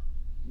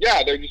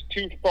 Yeah, they're just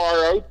too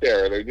far out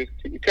there. They're just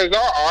because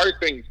there are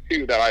things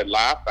too that I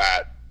laugh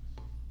at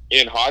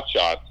in Hot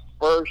Shots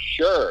for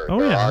sure.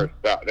 There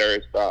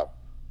is stuff,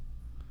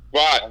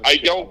 but I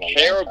don't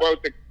care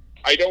about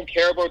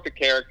the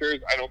characters.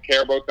 I don't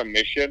care about the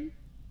mission.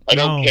 I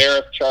don't care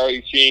if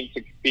Charlie Sheen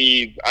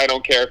succeeds. I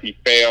don't care if he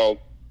fails.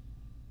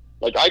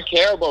 Like, I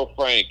care about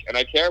Frank and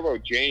I care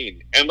about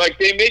Jane, and like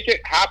they make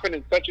it happen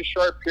in such a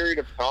short period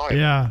of time.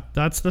 Yeah,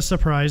 that's the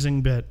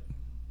surprising bit.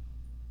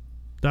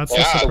 That's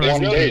the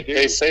surprising bit.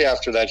 They say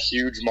after that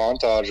huge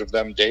montage of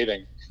them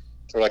dating,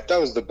 they're like,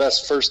 that was the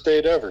best first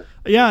date ever.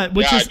 Yeah,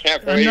 which is I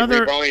can't believe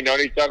we've only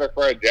known each other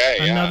for a day.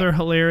 Another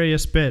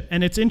hilarious bit.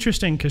 And it's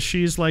interesting because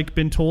she's like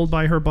been told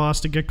by her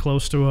boss to get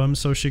close to him,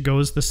 so she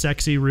goes the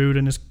sexy route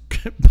and is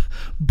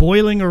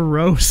boiling a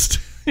roast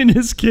in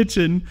his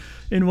kitchen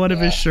in one of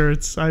his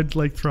shirts. I'd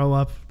like throw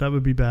up. That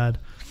would be bad.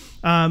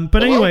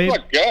 But anyway,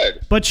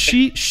 good. But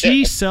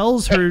she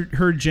sells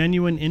her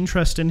genuine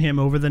interest in him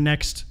over the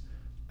next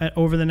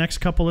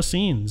couple of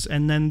scenes,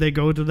 and then they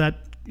go to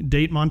that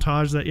date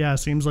montage that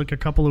seems like a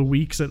couple of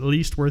weeks at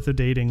least worth of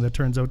dating that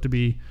turns out to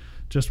be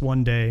just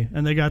one day.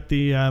 And they got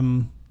the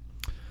I'm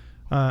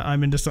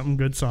Into Something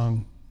Good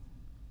song.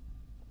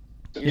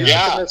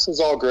 This is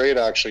all great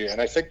actually,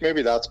 and I think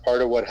maybe that's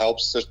part of what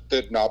helps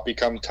it not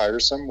become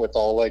tiresome with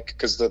all like,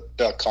 because the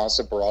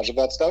constant barrage of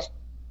that stuff,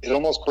 it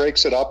almost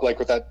breaks it up like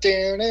with that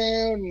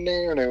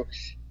and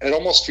it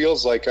almost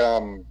feels like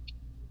a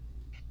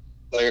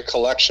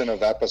collection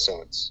of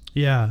episodes.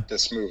 Yeah.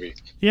 This movie.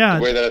 Yeah.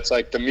 The way that it's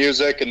like the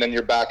music and then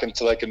you're back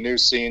into like a new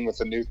scene with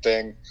a new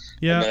thing.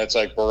 Yeah. And then it's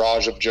like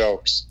barrage of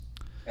jokes.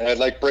 And it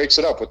like breaks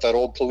it up with that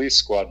old Police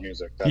Squad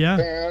music.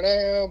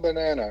 That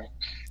banana.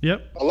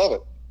 Yep. I love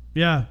it.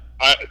 Yeah.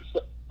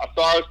 So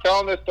I was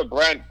telling this to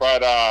Brent,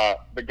 but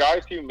the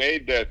guys who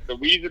made this, the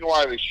reason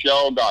why the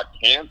show got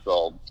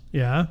canceled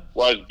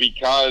was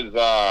because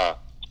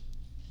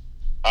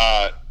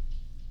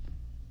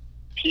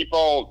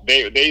people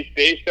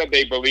they said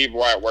they believe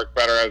why it worked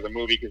better as a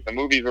movie, because the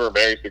movies were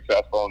very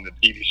successful and the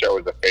TV show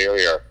was a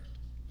failure,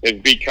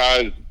 is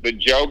because the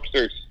jokes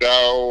are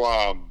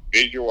so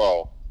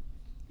visual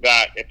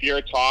that if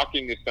you're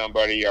talking to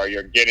somebody or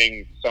you're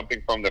getting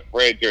something from the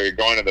fridge or you're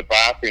going to the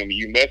bathroom,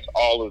 you miss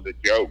all of the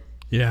jokes.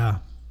 Yeah.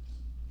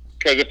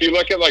 Because if you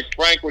look at like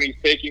Frank when he's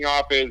taking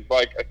off his,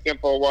 like a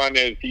simple one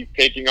is he's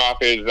taking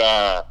off his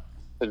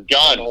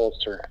gun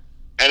holster.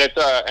 And it's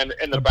and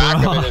in the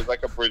back of it is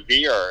like a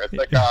brassiere. It's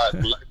like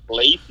a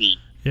lacy.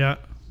 Yeah.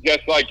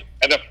 just like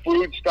and the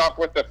food stuff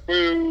with the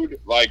food,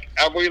 like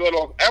every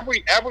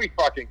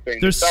fucking thing.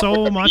 There's the stuff so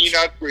with the much.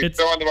 Peanuts we're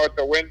throwing them out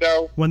the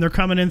window. When they're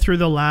coming in through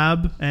the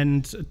lab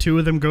and two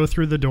of them go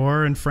through the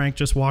door and Frank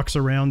just walks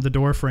around the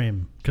door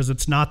frame because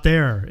it's not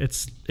there.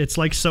 It's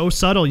like so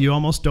subtle you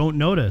almost don't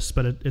notice,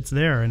 but it's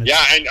there. And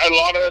and a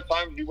lot of the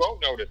times you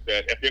won't notice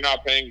it if you're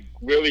not paying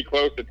really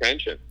close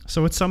attention.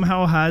 So it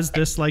somehow has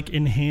this like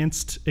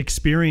enhanced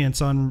experience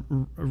on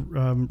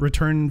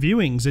return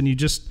viewings, and you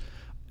just.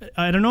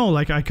 I don't know,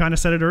 like I kind of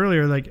said it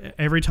earlier, like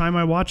every time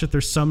I watch it,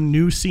 there's some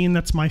new scene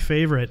that's my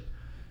favorite.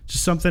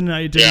 Just something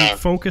I didn't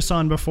focus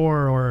on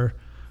before, or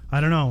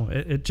I don't know.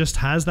 It just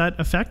has that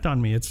effect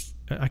on me.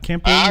 I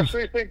can't believe. I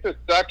actually think the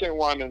second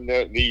one in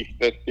this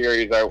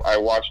series I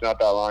watched not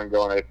that long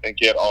ago, and I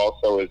think it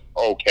also is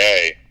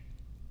okay.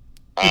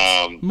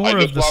 More I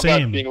just of the love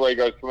same. that scene where he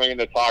goes swimming in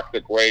the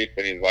toxic waste,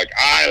 and he's like,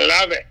 "I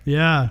love it."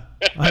 Yeah,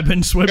 I've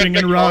been swimming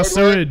in raw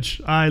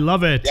sewage. I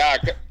love it. Yeah.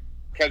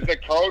 Because the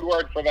code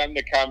word for them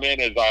to come in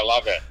is "I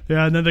love it."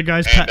 Yeah, and then the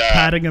guy's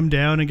patting him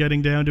down and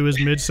getting down to his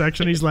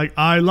midsection. He's like,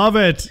 "I love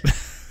it."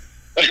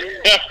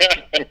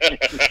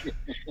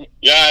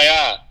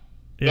 Yeah.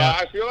 So Yeah.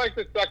 I feel like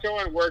the second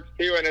one works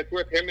too, and it's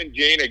with him and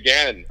Jane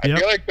again. I Yep.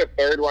 feel like the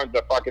third one's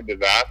a fucking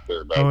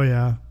disaster. But Oh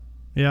yeah,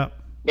 yeah.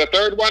 the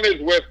third one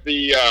is with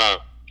the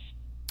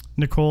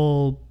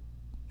Nicole.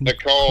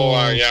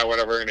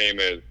 whatever her name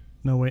is.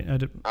 No wait,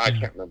 I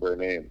can't remember her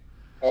name.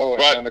 Oh,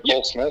 But- and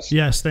Nicole Smith.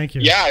 Yes, thank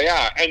you.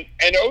 Yeah, and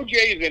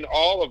OJ's in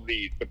all of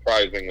these,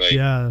 surprisingly.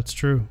 Yeah, that's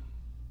true.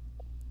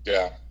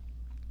 Yeah.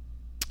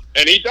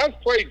 And he does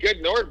play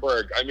good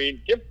Nordberg. I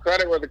mean, give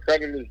credit where the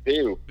credit is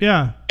due.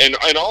 Yeah, And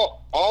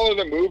all of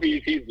the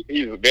movies, he's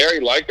very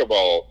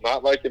likable,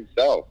 not like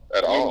himself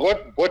at I mean, all.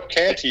 what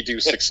can't he do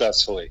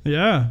successfully?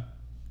 yeah.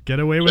 Get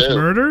away with Sure.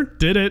 murder?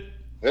 Did it?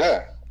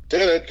 Yeah,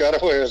 did it,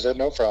 got away with it,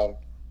 no problem.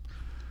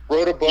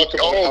 Wrote a book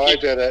about how I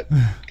did it,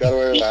 got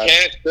away with He that.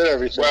 can't. Did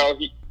everything. Well,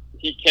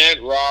 he can't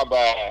rob.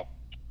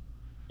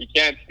 He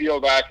can't steal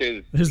back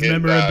his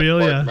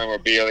memorabilia. sports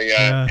memorabilia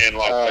Yeah. in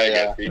Las Oh, Vegas.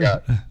 yeah. He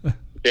got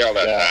failed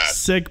at Yeah. that.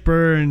 Sick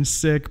burn.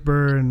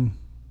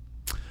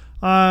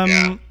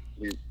 Yeah,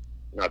 he's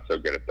not so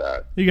good at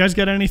that. You guys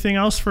got anything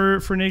else for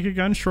Naked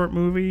Gun? Short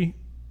movie?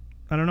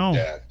 I don't know.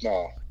 yeah,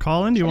 no.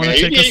 Colin, do you want to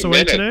take us 88 away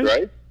minutes, today?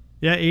 right?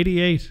 Yeah,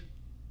 88.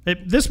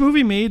 This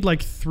movie made like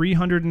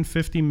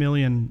 $350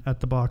 million at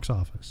the box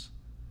office.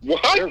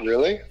 What?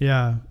 Really?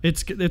 Yeah,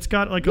 it's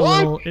got like a What?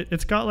 little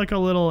it's got like a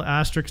little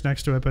asterisk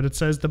next to it, but it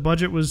says the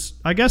budget was.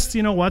 I guess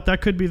you know what, that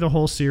could be the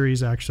whole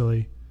series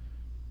actually.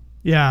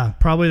 Yeah,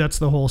 probably that's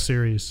the whole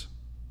series.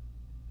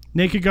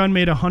 Naked Gun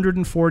made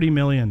 $140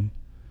 million.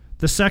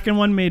 The second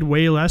one made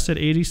way less at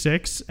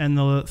 86, and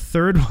the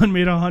third one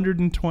made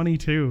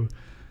 122.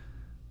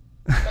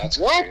 That's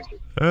What?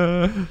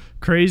 crazy.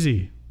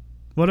 Crazy.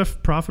 What a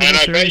profitable And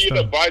I series. bet you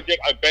though.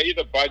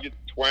 the budget's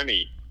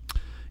 20.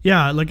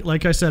 Yeah,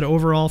 like I said,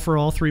 overall for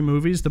all three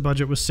movies, the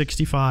budget was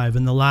 65,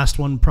 and the last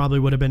one probably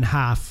would have been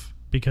half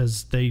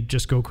because they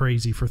just go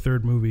crazy for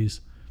third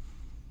movies.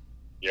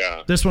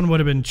 Yeah. This one would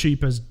have been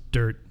cheap as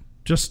dirt.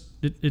 It just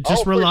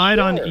Oh, for relied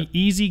on sure.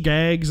 easy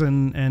gags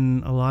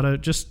and a lot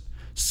of just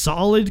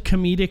solid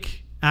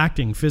comedic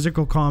acting,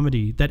 physical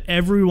comedy that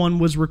everyone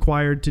was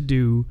required to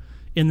do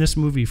in this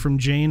movie from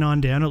Jane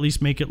on down. At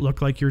least make it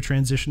look like you're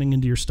transitioning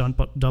into your stunt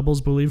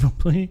doubles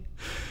believably.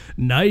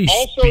 Nice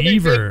Also,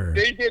 beaver.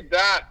 they did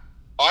that.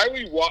 I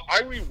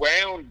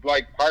rewound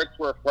like parts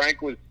where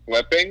Frank was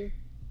flipping,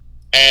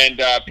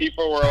 and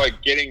people were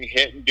like getting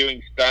hit and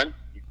doing stunts.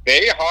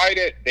 They hide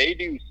it. They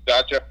do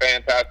such a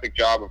fantastic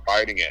job of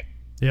hiding it.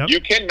 Yep. You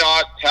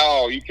cannot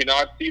tell. You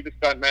cannot see the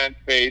stuntman's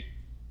face.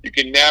 You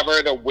can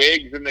never. The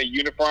wigs and the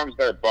uniforms,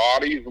 their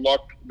bodies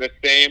look the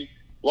same.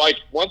 Like,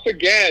 once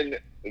again,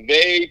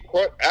 they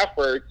put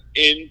effort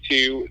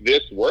into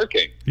this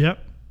working.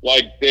 Yep.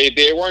 Like,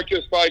 they weren't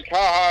just like,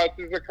 haha,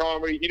 this is a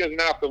comedy. He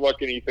doesn't have to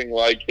look anything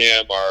like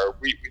him, or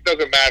it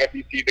doesn't matter if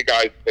you see the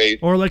guy's face.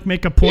 Or like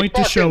make a point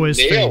to show fucking his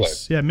nail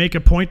face. Yeah, make a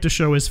point to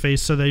show his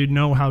face so they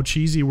know how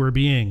cheesy we're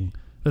being.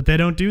 But they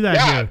don't do that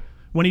Yeah. here.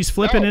 When he's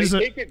flipping No, his they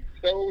take it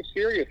so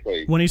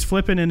seriously. when he's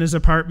flipping in his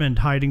apartment,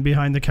 hiding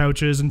behind the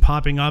couches and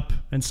popping up,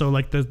 and so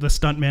like the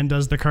stuntman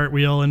does the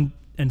cartwheel and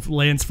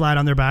lands flat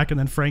on their back, and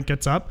then Frank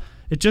gets up.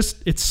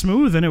 It's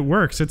smooth and it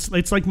works. It's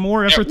like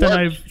more effort than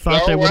I works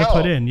thought so they would have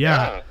well. put in.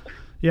 Yeah.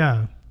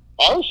 I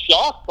was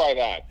shocked by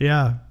that.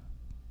 Yeah.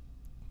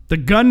 The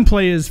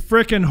gunplay is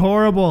freaking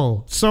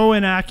horrible. So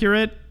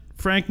inaccurate.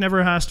 Frank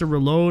never has to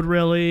reload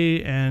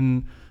really,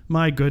 and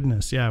my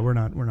goodness, yeah, we're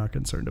not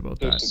concerned about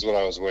This that. is what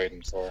I was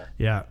waiting for.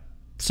 Yeah.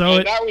 So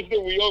And that was the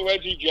real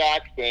Reggie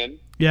Jackson.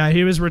 yeah,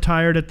 he was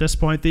retired at this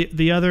point.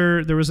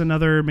 There was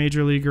another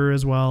major leaguer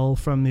as well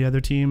from the other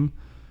team,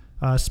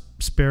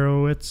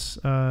 Sparrowitz.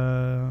 I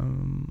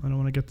don't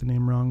want to get the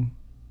name wrong.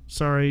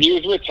 Sorry. He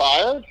was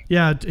retired?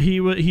 Yeah,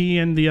 he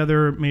and the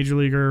other major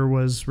leaguer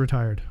was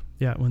retired.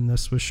 Yeah, when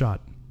this was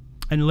shot.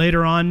 And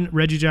later on,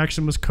 Reggie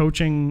Jackson was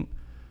coaching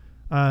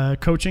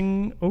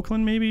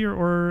Oakland maybe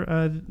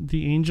or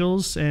the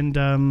Angels, and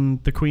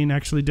the Queen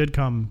actually did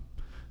come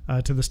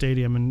to the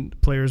stadium,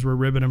 and players were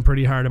ribbing him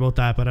pretty hard about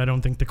that. But I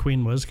don't think the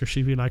Queen was, because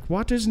she'd be like,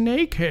 "What is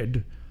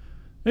naked?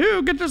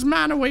 Ew, get this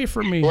man away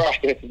from me." What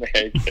is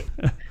naked?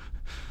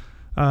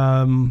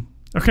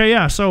 Okay,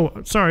 yeah.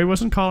 So sorry,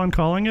 wasn't Colin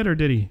calling it, or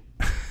did he?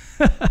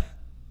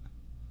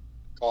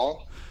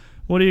 Colin?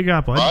 What do you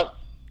got, bud? What?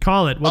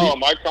 Call it.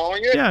 Am I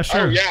calling it? Yeah,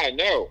 sure. Oh, yeah,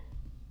 no.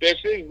 This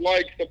is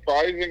like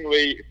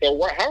surprisingly.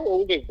 So, how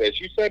old is this?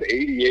 You said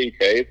 88,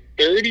 hey? It's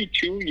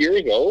 32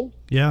 years old?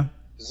 Yeah.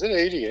 Is it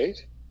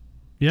 88?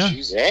 Yeah.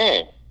 Jesus.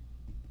 Yeah.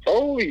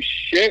 Holy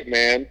shit,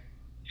 man.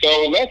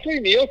 So, Leslie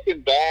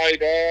Nielsen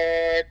died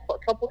a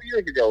couple of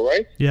years ago,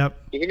 right?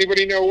 Yep. Does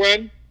anybody know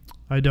when?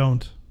 I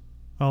don't.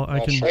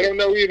 I can. I don't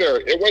know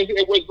either. It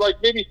was like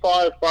maybe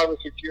 5 or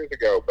 6 years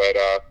ago, but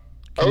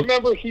I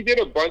remember he did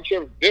a bunch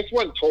of. This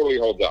one totally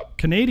holds up.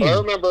 Canadian. But I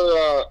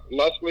remember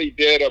Leslie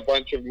did a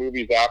bunch of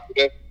movies after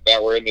this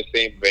that were in the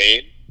same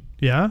vein.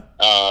 Yeah.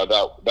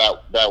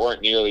 That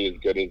weren't nearly as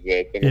good as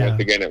this. And Yeah.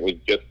 once again,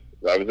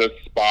 that was a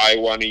spy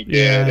one he did.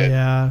 Yeah, and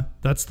yeah.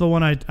 That's the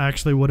one I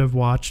actually would have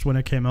watched when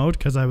it came out,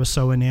 because I was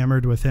so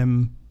enamored with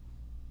him.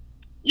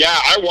 yeah,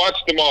 I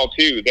watched them all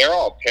too. They're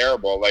all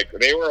terrible. Like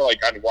they were like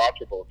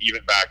unwatchable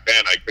even back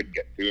then. I couldn't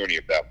get through any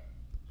of them.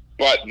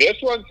 But this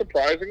one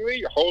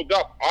surprisingly holds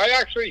up. I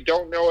actually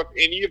don't know if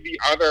any of the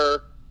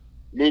other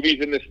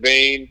movies in this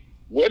vein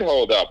would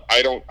hold up.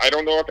 I don't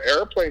know if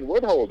Airplane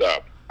would hold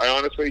up. I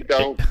honestly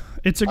don't.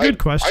 It's a good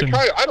question.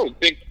 I don't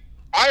think.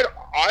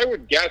 I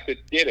would guess it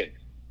didn't.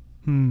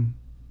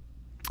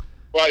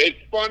 But it's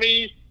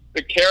funny.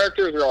 The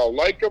characters are all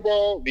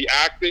likable. The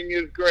acting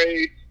is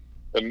great.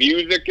 The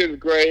music is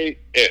great.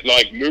 It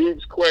like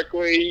moves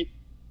quickly.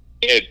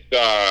 It's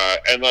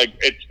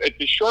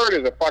as short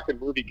as a fucking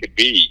movie could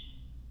be.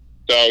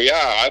 So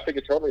yeah, I think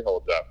it totally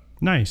holds up.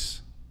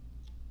 Nice.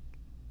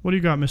 What do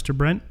you got, Mr.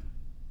 Brent?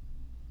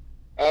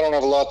 I don't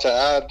have a lot to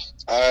add.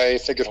 I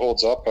think it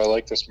holds up. I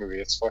like this movie.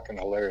 It's fucking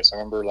hilarious. I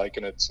remember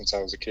liking it since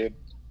I was a kid.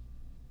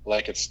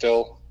 Like it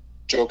still.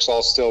 Jokes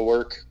all still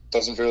work.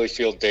 Doesn't really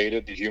feel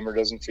dated. The humor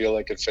doesn't feel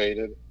like it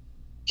faded.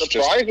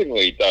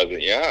 Surprisingly, it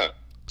doesn't. Yeah.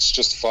 It's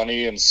just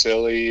funny and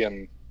silly,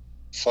 and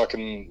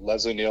fucking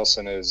Leslie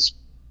Nielsen is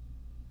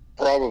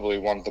probably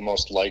one of the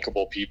most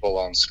likable people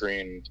on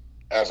screen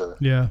ever.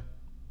 Yeah.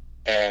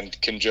 And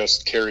can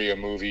just carry a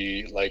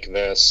movie like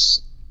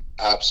this.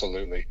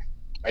 Absolutely.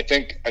 I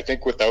think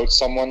without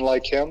someone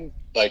like him,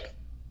 like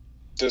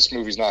this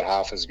movie's not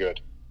half as good.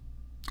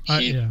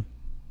 He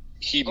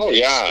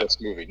makes this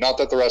movie. Not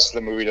that the rest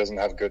of the movie doesn't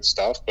have good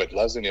stuff, but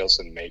Leslie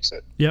Nielsen makes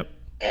it. Yep.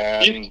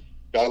 And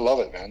I love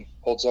it, man.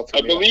 Holds up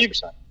for me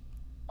 100%.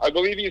 I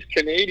believe he's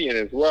Canadian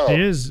as well.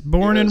 He is.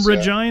 Born in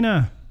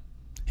Regina.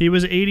 He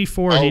was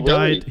 84. Oh, He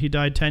really?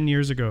 died 10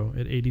 years ago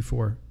at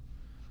 84.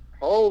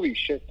 Holy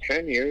shit,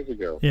 10 years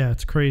ago. Yeah,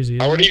 it's crazy.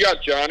 What do you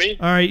got, Johnny?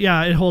 All right,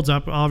 yeah, it holds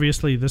up.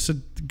 Obviously, this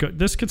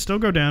could still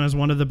go down as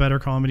one of the better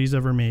comedies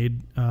ever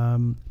made,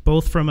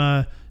 both from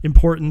a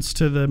importance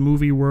to the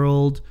movie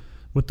world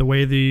with the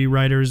way the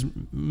writers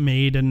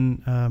made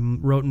and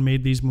wrote and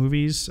made these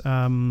movies,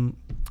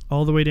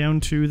 all the way down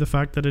to the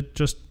fact that it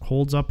just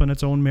holds up on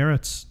its own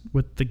merits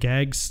with the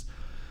gags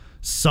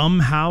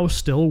somehow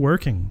still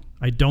working.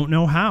 I don't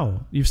know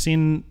how. You've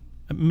seen,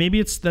 maybe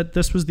it's that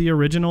this was the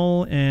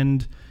original,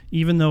 and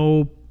even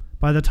though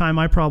by the time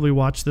I probably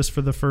watched this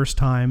for the first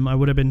time, I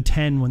would have been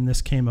 10 when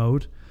this came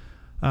out.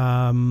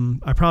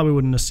 I probably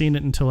wouldn't have seen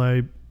it until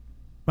I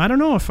don't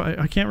know if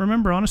I can't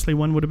remember honestly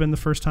when would have been the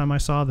first time I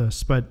saw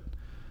this, but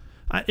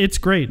it's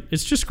great.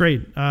 It's just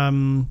great.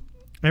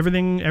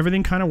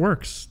 Everything kind of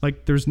works.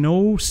 Like there's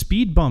no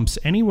speed bumps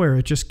anywhere.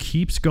 It just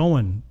keeps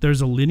going.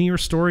 There's a linear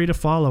story to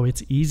follow.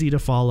 It's easy to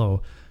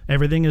follow.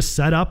 Everything is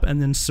set up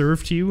and then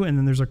served to you, and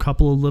then there's a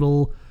couple of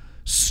little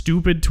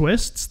stupid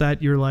twists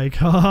that you're like,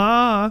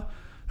 ha,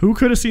 who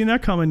could have seen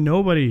that coming?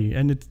 Nobody.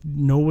 And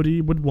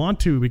nobody would want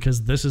to,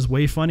 because this is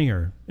way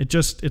funnier. It's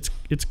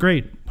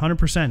great.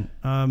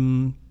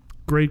 100%.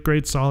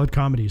 Great solid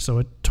comedy. So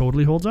it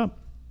totally holds up.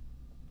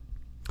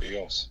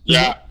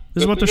 Yeah.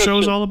 This is what the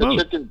show's all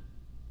about.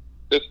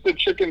 This is the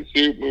chicken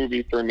soup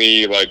movie for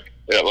me.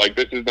 Like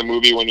this is the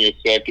movie when you're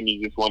sick and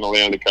you just want to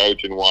lay on the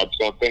couch and watch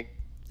something.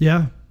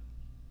 Yeah.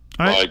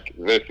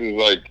 This is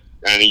like,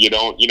 and you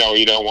don't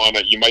want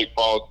to, you might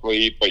fall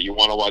asleep, but you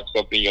want to watch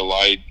something you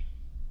like.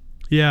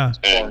 Yeah.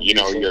 And you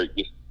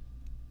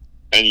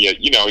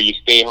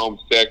stay home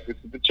sick. This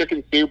is the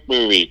chicken soup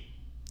movie.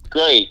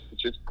 Great.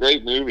 It's just a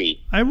great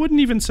movie. I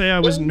wouldn't even say I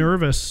was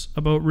nervous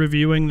about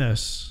reviewing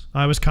this.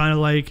 I was kind of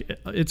like,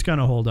 it's going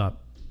to hold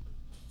up.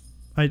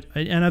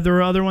 And there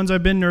were other ones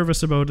I've been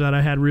nervous about that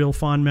I had real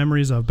fond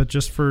memories of, but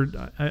just for,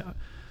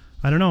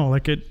 I don't know,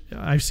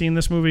 I've seen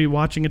this movie,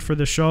 watching it for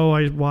the show.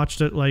 I watched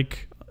it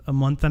like a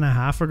month and a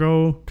half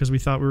ago because we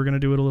thought we were going to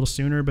do it a little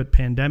sooner, but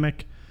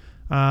pandemic.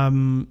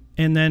 And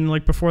then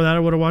before that, I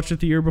would have watched it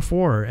the year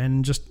before,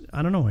 and just,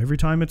 I don't know, every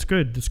time it's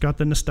good. It's got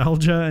the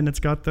nostalgia and it's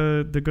got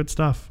the good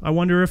stuff. I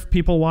wonder if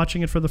people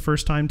watching it for the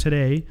first time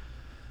today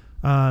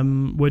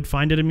would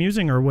find it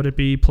amusing, or would it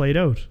be played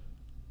out?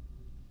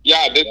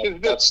 Yeah,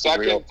 that's the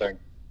real thing.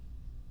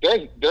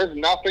 there's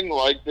nothing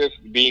like this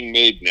being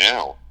made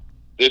now.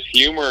 This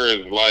humor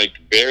is like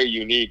very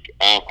unique.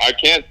 I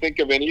can't think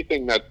of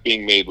anything that's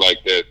being made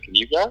like this. Can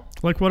you guys?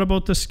 Like, what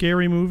about the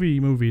Scary Movie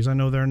movies? I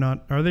know they're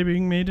not. Are they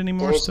being made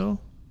anymore still?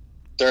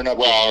 They're not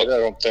being made, I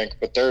don't think,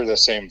 but they're the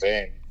same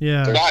vein.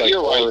 Yeah. They're like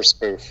you're horror right.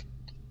 spoof.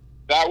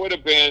 That would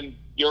have been.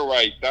 You're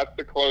right. That's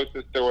the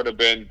closest there would have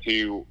been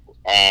to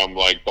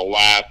like the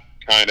last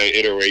kind of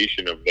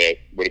iteration of this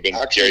would have been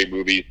Actually, Scary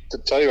Movies. To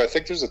tell you, I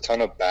think there's a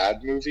ton of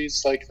bad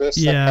movies like this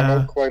Yeah. that come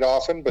out quite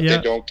often, but Yeah.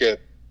 they don't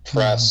get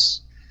press.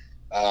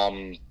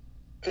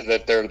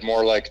 That they're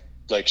more like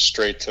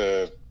straight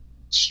to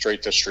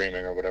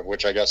streaming or whatever,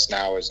 which I guess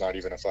now is not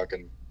even a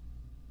fucking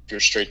you're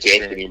straight to Yes,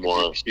 streaming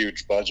anymore.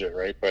 huge budget,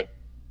 right? But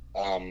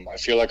I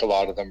feel like a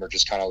lot of them are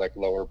just kind of like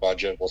lower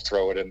budget. We'll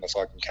throw it in the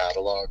fucking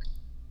catalog.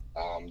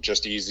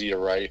 Just easy to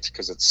write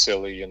because it's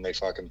silly and they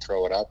fucking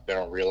throw it up. They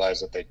don't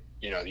realize that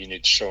you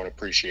need to show an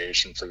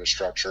appreciation for the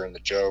structure and the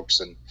jokes,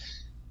 and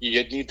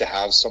you need to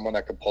have someone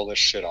that can pull this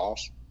shit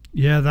off.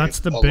 Yeah, that's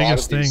the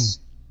biggest thing.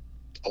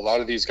 A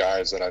lot of these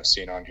guys that I've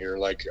seen on here,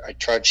 like I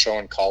tried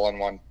showing Colin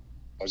one.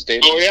 I was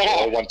dating a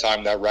girl one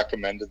time that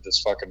recommended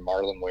this fucking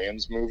Marlon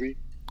Wayans movie.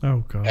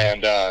 Oh, God.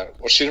 And,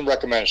 well, she didn't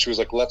recommend it. She was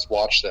like, let's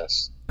watch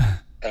this.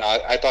 And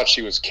I thought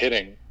she was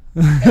kidding.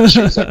 And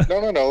she was like,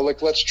 no,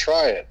 like, let's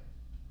try it.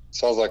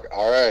 So I was like,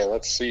 all right,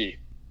 let's see.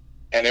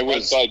 And it was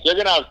It's like, you're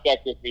going to have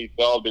sex with me,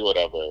 so I'll do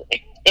whatever.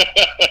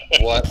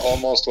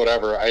 almost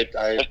whatever.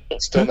 I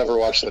still never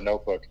watched The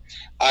Notebook.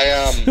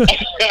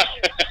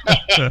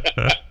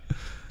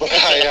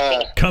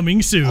 But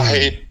Coming soon.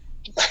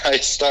 I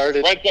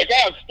started. What's like, I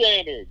have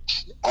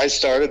standards. I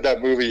started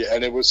that movie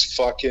and it was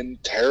fucking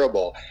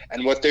terrible.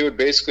 And what they would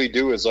basically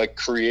do is like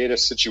create a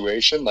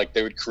situation, like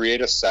they would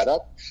create a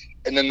setup,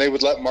 and then they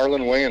would let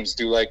Marlon Wayans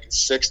do like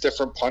 6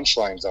 different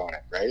punchlines on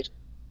it, right?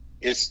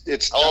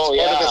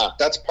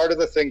 That's part of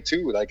the thing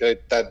too. Like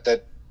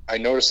that I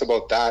noticed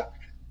about that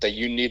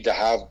you need to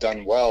have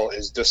done well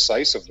is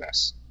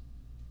decisiveness.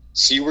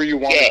 See where you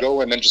want to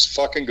go and then just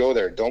fucking go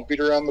there. Don't beat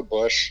around the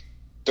bush.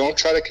 Don't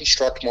try to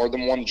construct more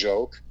than one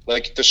joke.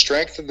 Like, the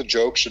strength of the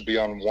joke should be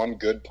on one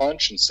good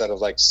punch instead of,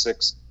 like,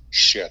 6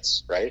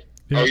 shits, right?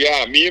 Yeah. Oh,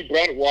 yeah. Me and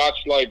Brent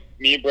watched, like,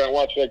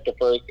 the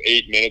first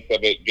 8 minutes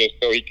of it just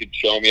so he could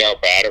show me how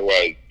bad it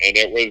was. And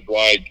it was,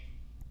 like,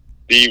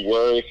 the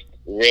worst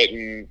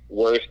written,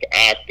 worst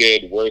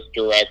acted, worst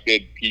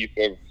directed piece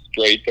of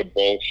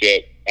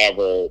straight-to-bullshit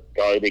ever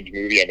garbage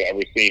movie I've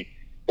ever seen.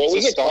 What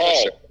was it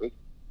called? It was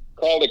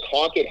called A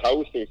Haunted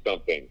House or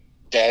something.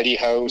 Daddy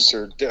House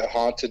or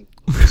Haunted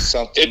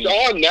something. It's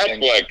on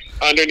Netflix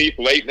underneath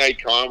late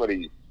night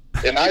comedy.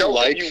 And I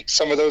like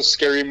some of those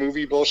scary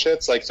movie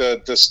bullshits, like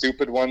the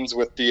stupid ones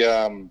with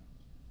the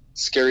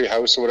Scary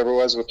House or whatever it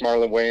was with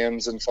Marlon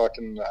Wayans and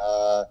fucking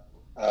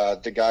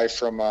the guy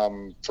from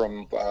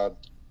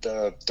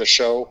the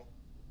show.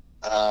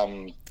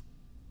 You're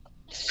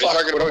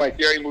talking about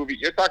Scary Movie.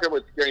 You're talking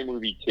about Scary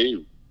Movie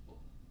 2.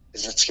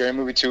 Is it Scary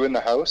Movie 2 in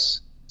the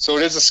house? So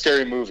it is a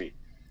scary movie.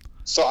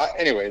 So,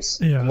 anyways,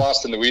 I'm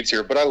lost in the weeds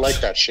here, but I like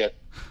that shit.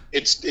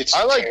 It's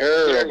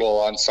terrible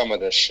on some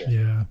of this shit.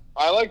 Yeah.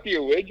 I like the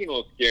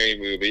original Scary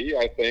Movie,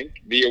 I think.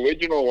 The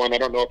original one, I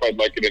don't know if I'd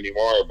like it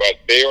anymore, but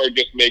they are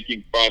just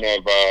making fun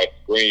of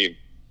Scream.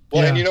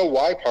 Well, and you know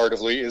why,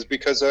 partly, is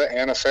because of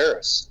Anna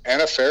Faris.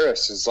 Anna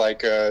Faris is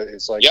like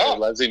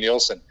Leslie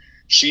Nielsen.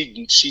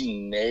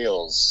 She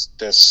nails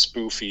this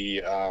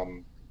spoofy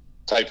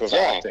type of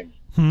acting.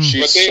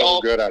 She's so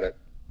good at it.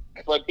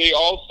 But they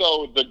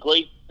also,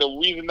 the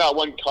reason that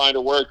one kind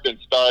of worked and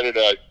started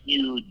a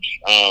huge,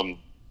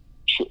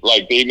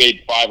 like they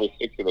made 5 or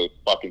 6 of those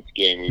fucking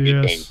scary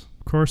movie things.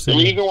 Of course the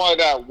reason why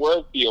that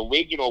worked, the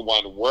original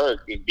one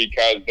worked, is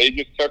because they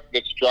just took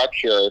the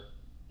structure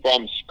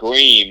from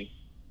Scream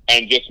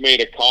and just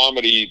made a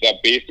comedy that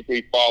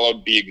basically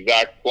followed the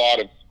exact plot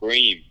of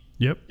Scream.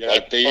 Yep. Yeah,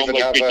 like they from even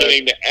like have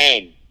beginning to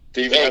end.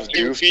 They even have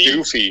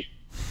Doofy.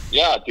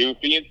 Yeah,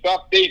 Doofy and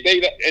stuff.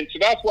 And so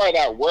that's why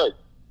that worked.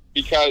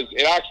 Because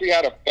it actually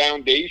had a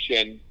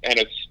foundation and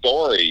a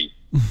story,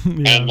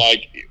 and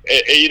like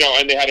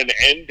and they had an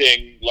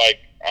ending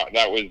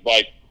that was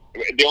like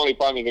the only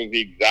problem is it was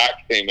the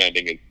exact same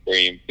ending as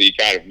Scream, so you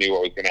kind of knew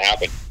what was going to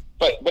happen.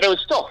 But it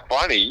was still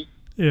funny.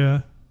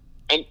 Yeah.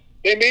 And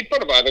they made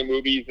fun of other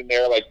movies in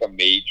there, like The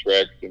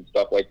Matrix and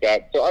stuff like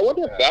that. So I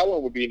wonder if that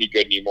one would be any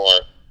good anymore.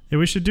 Yeah,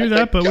 we should do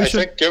that, but we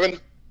should.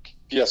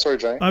 Yeah, sorry,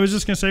 Johnny. I was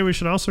just gonna say we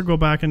should also go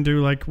back and do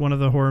like one of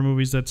the horror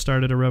movies that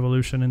started a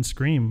revolution in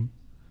Scream.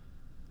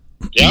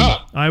 Yeah,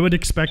 I would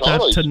expect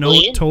that to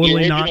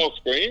totally not.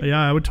 Scream?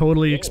 Yeah, I would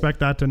totally expect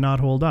that to not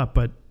hold up.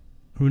 But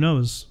who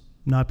knows?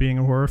 Not being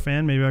a horror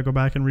fan, maybe I'll go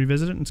back and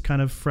revisit it. And it's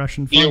kind of fresh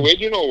and fun. The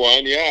original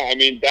one, yeah. I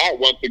mean, that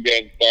once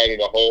again started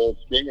a whole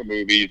string of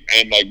movies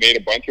and like made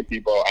a bunch of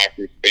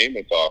actors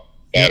famous off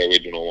that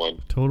original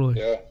one. Totally.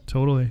 Yeah.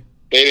 Totally.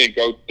 They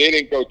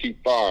didn't go too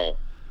far.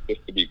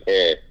 Just to be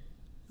clear.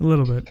 A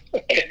little bit.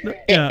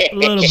 Yeah, a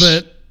little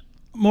bit.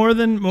 More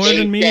than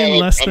me and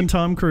less than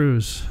Tom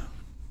Cruise.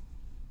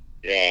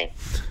 Yeah.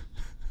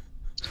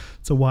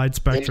 It's a wide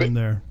spectrum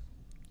there.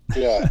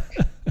 Yeah.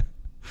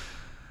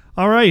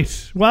 All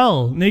right.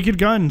 Well, Naked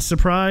Gun,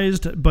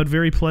 surprised but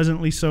very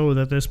pleasantly so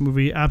that this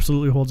movie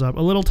absolutely holds up.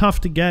 A little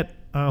tough to get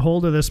a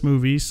hold of this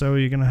movie, so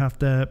you're going to have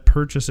to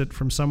purchase it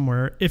from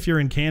somewhere if you're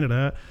in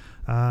Canada.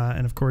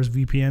 And of course,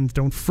 VPNs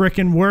don't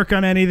frickin' work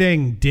on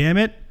anything. Damn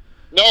it.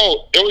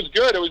 No, it was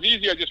good. It was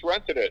easy. I just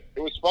rented it. It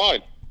was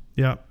fine.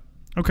 Yeah.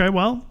 Okay,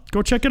 well,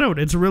 go check it out.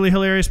 It's a really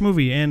hilarious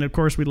movie. And of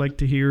course, we'd like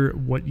to hear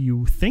what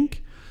you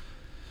think.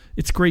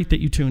 It's great that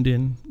you tuned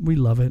in. We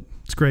love it.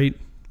 It's great.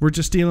 We're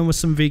just dealing with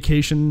some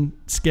vacation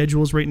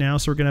schedules right now,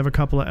 so we're going to have a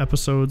couple of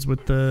episodes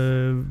with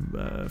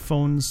the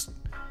phones,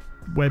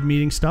 web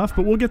meeting stuff,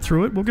 but we'll get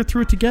through it. We'll get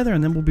through it together,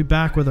 and then we'll be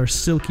back with our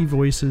silky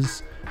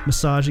voices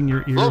massaging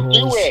your ear holes.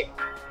 Do it.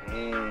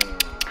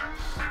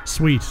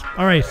 Sweet.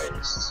 All right.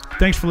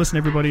 Thanks for listening,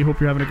 everybody. Hope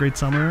you're having a great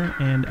summer,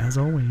 and as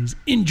always,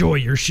 enjoy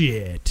your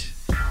shit.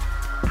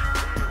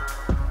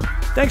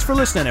 Thanks for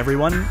listening,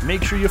 everyone.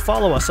 Make sure you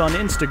follow us on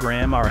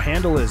Instagram. Our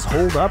handle is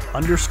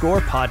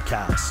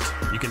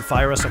holdup_podcast. You can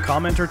fire us a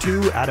comment or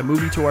two, add a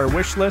movie to our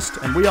wish list,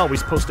 and we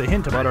always post a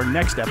hint about our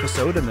next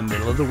episode in the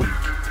middle of the week.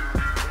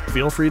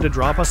 Feel free to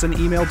drop us an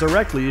email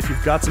directly if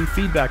you've got some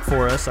feedback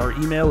for us. Our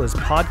email is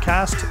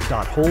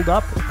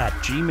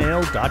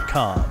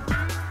podcast.holdup@gmail.com.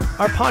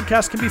 Our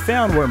podcast can be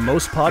found where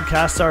most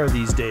podcasts are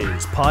these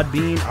days: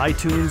 Podbean,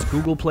 iTunes,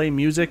 Google Play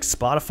Music,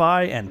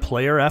 Spotify, and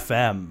Player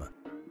FM.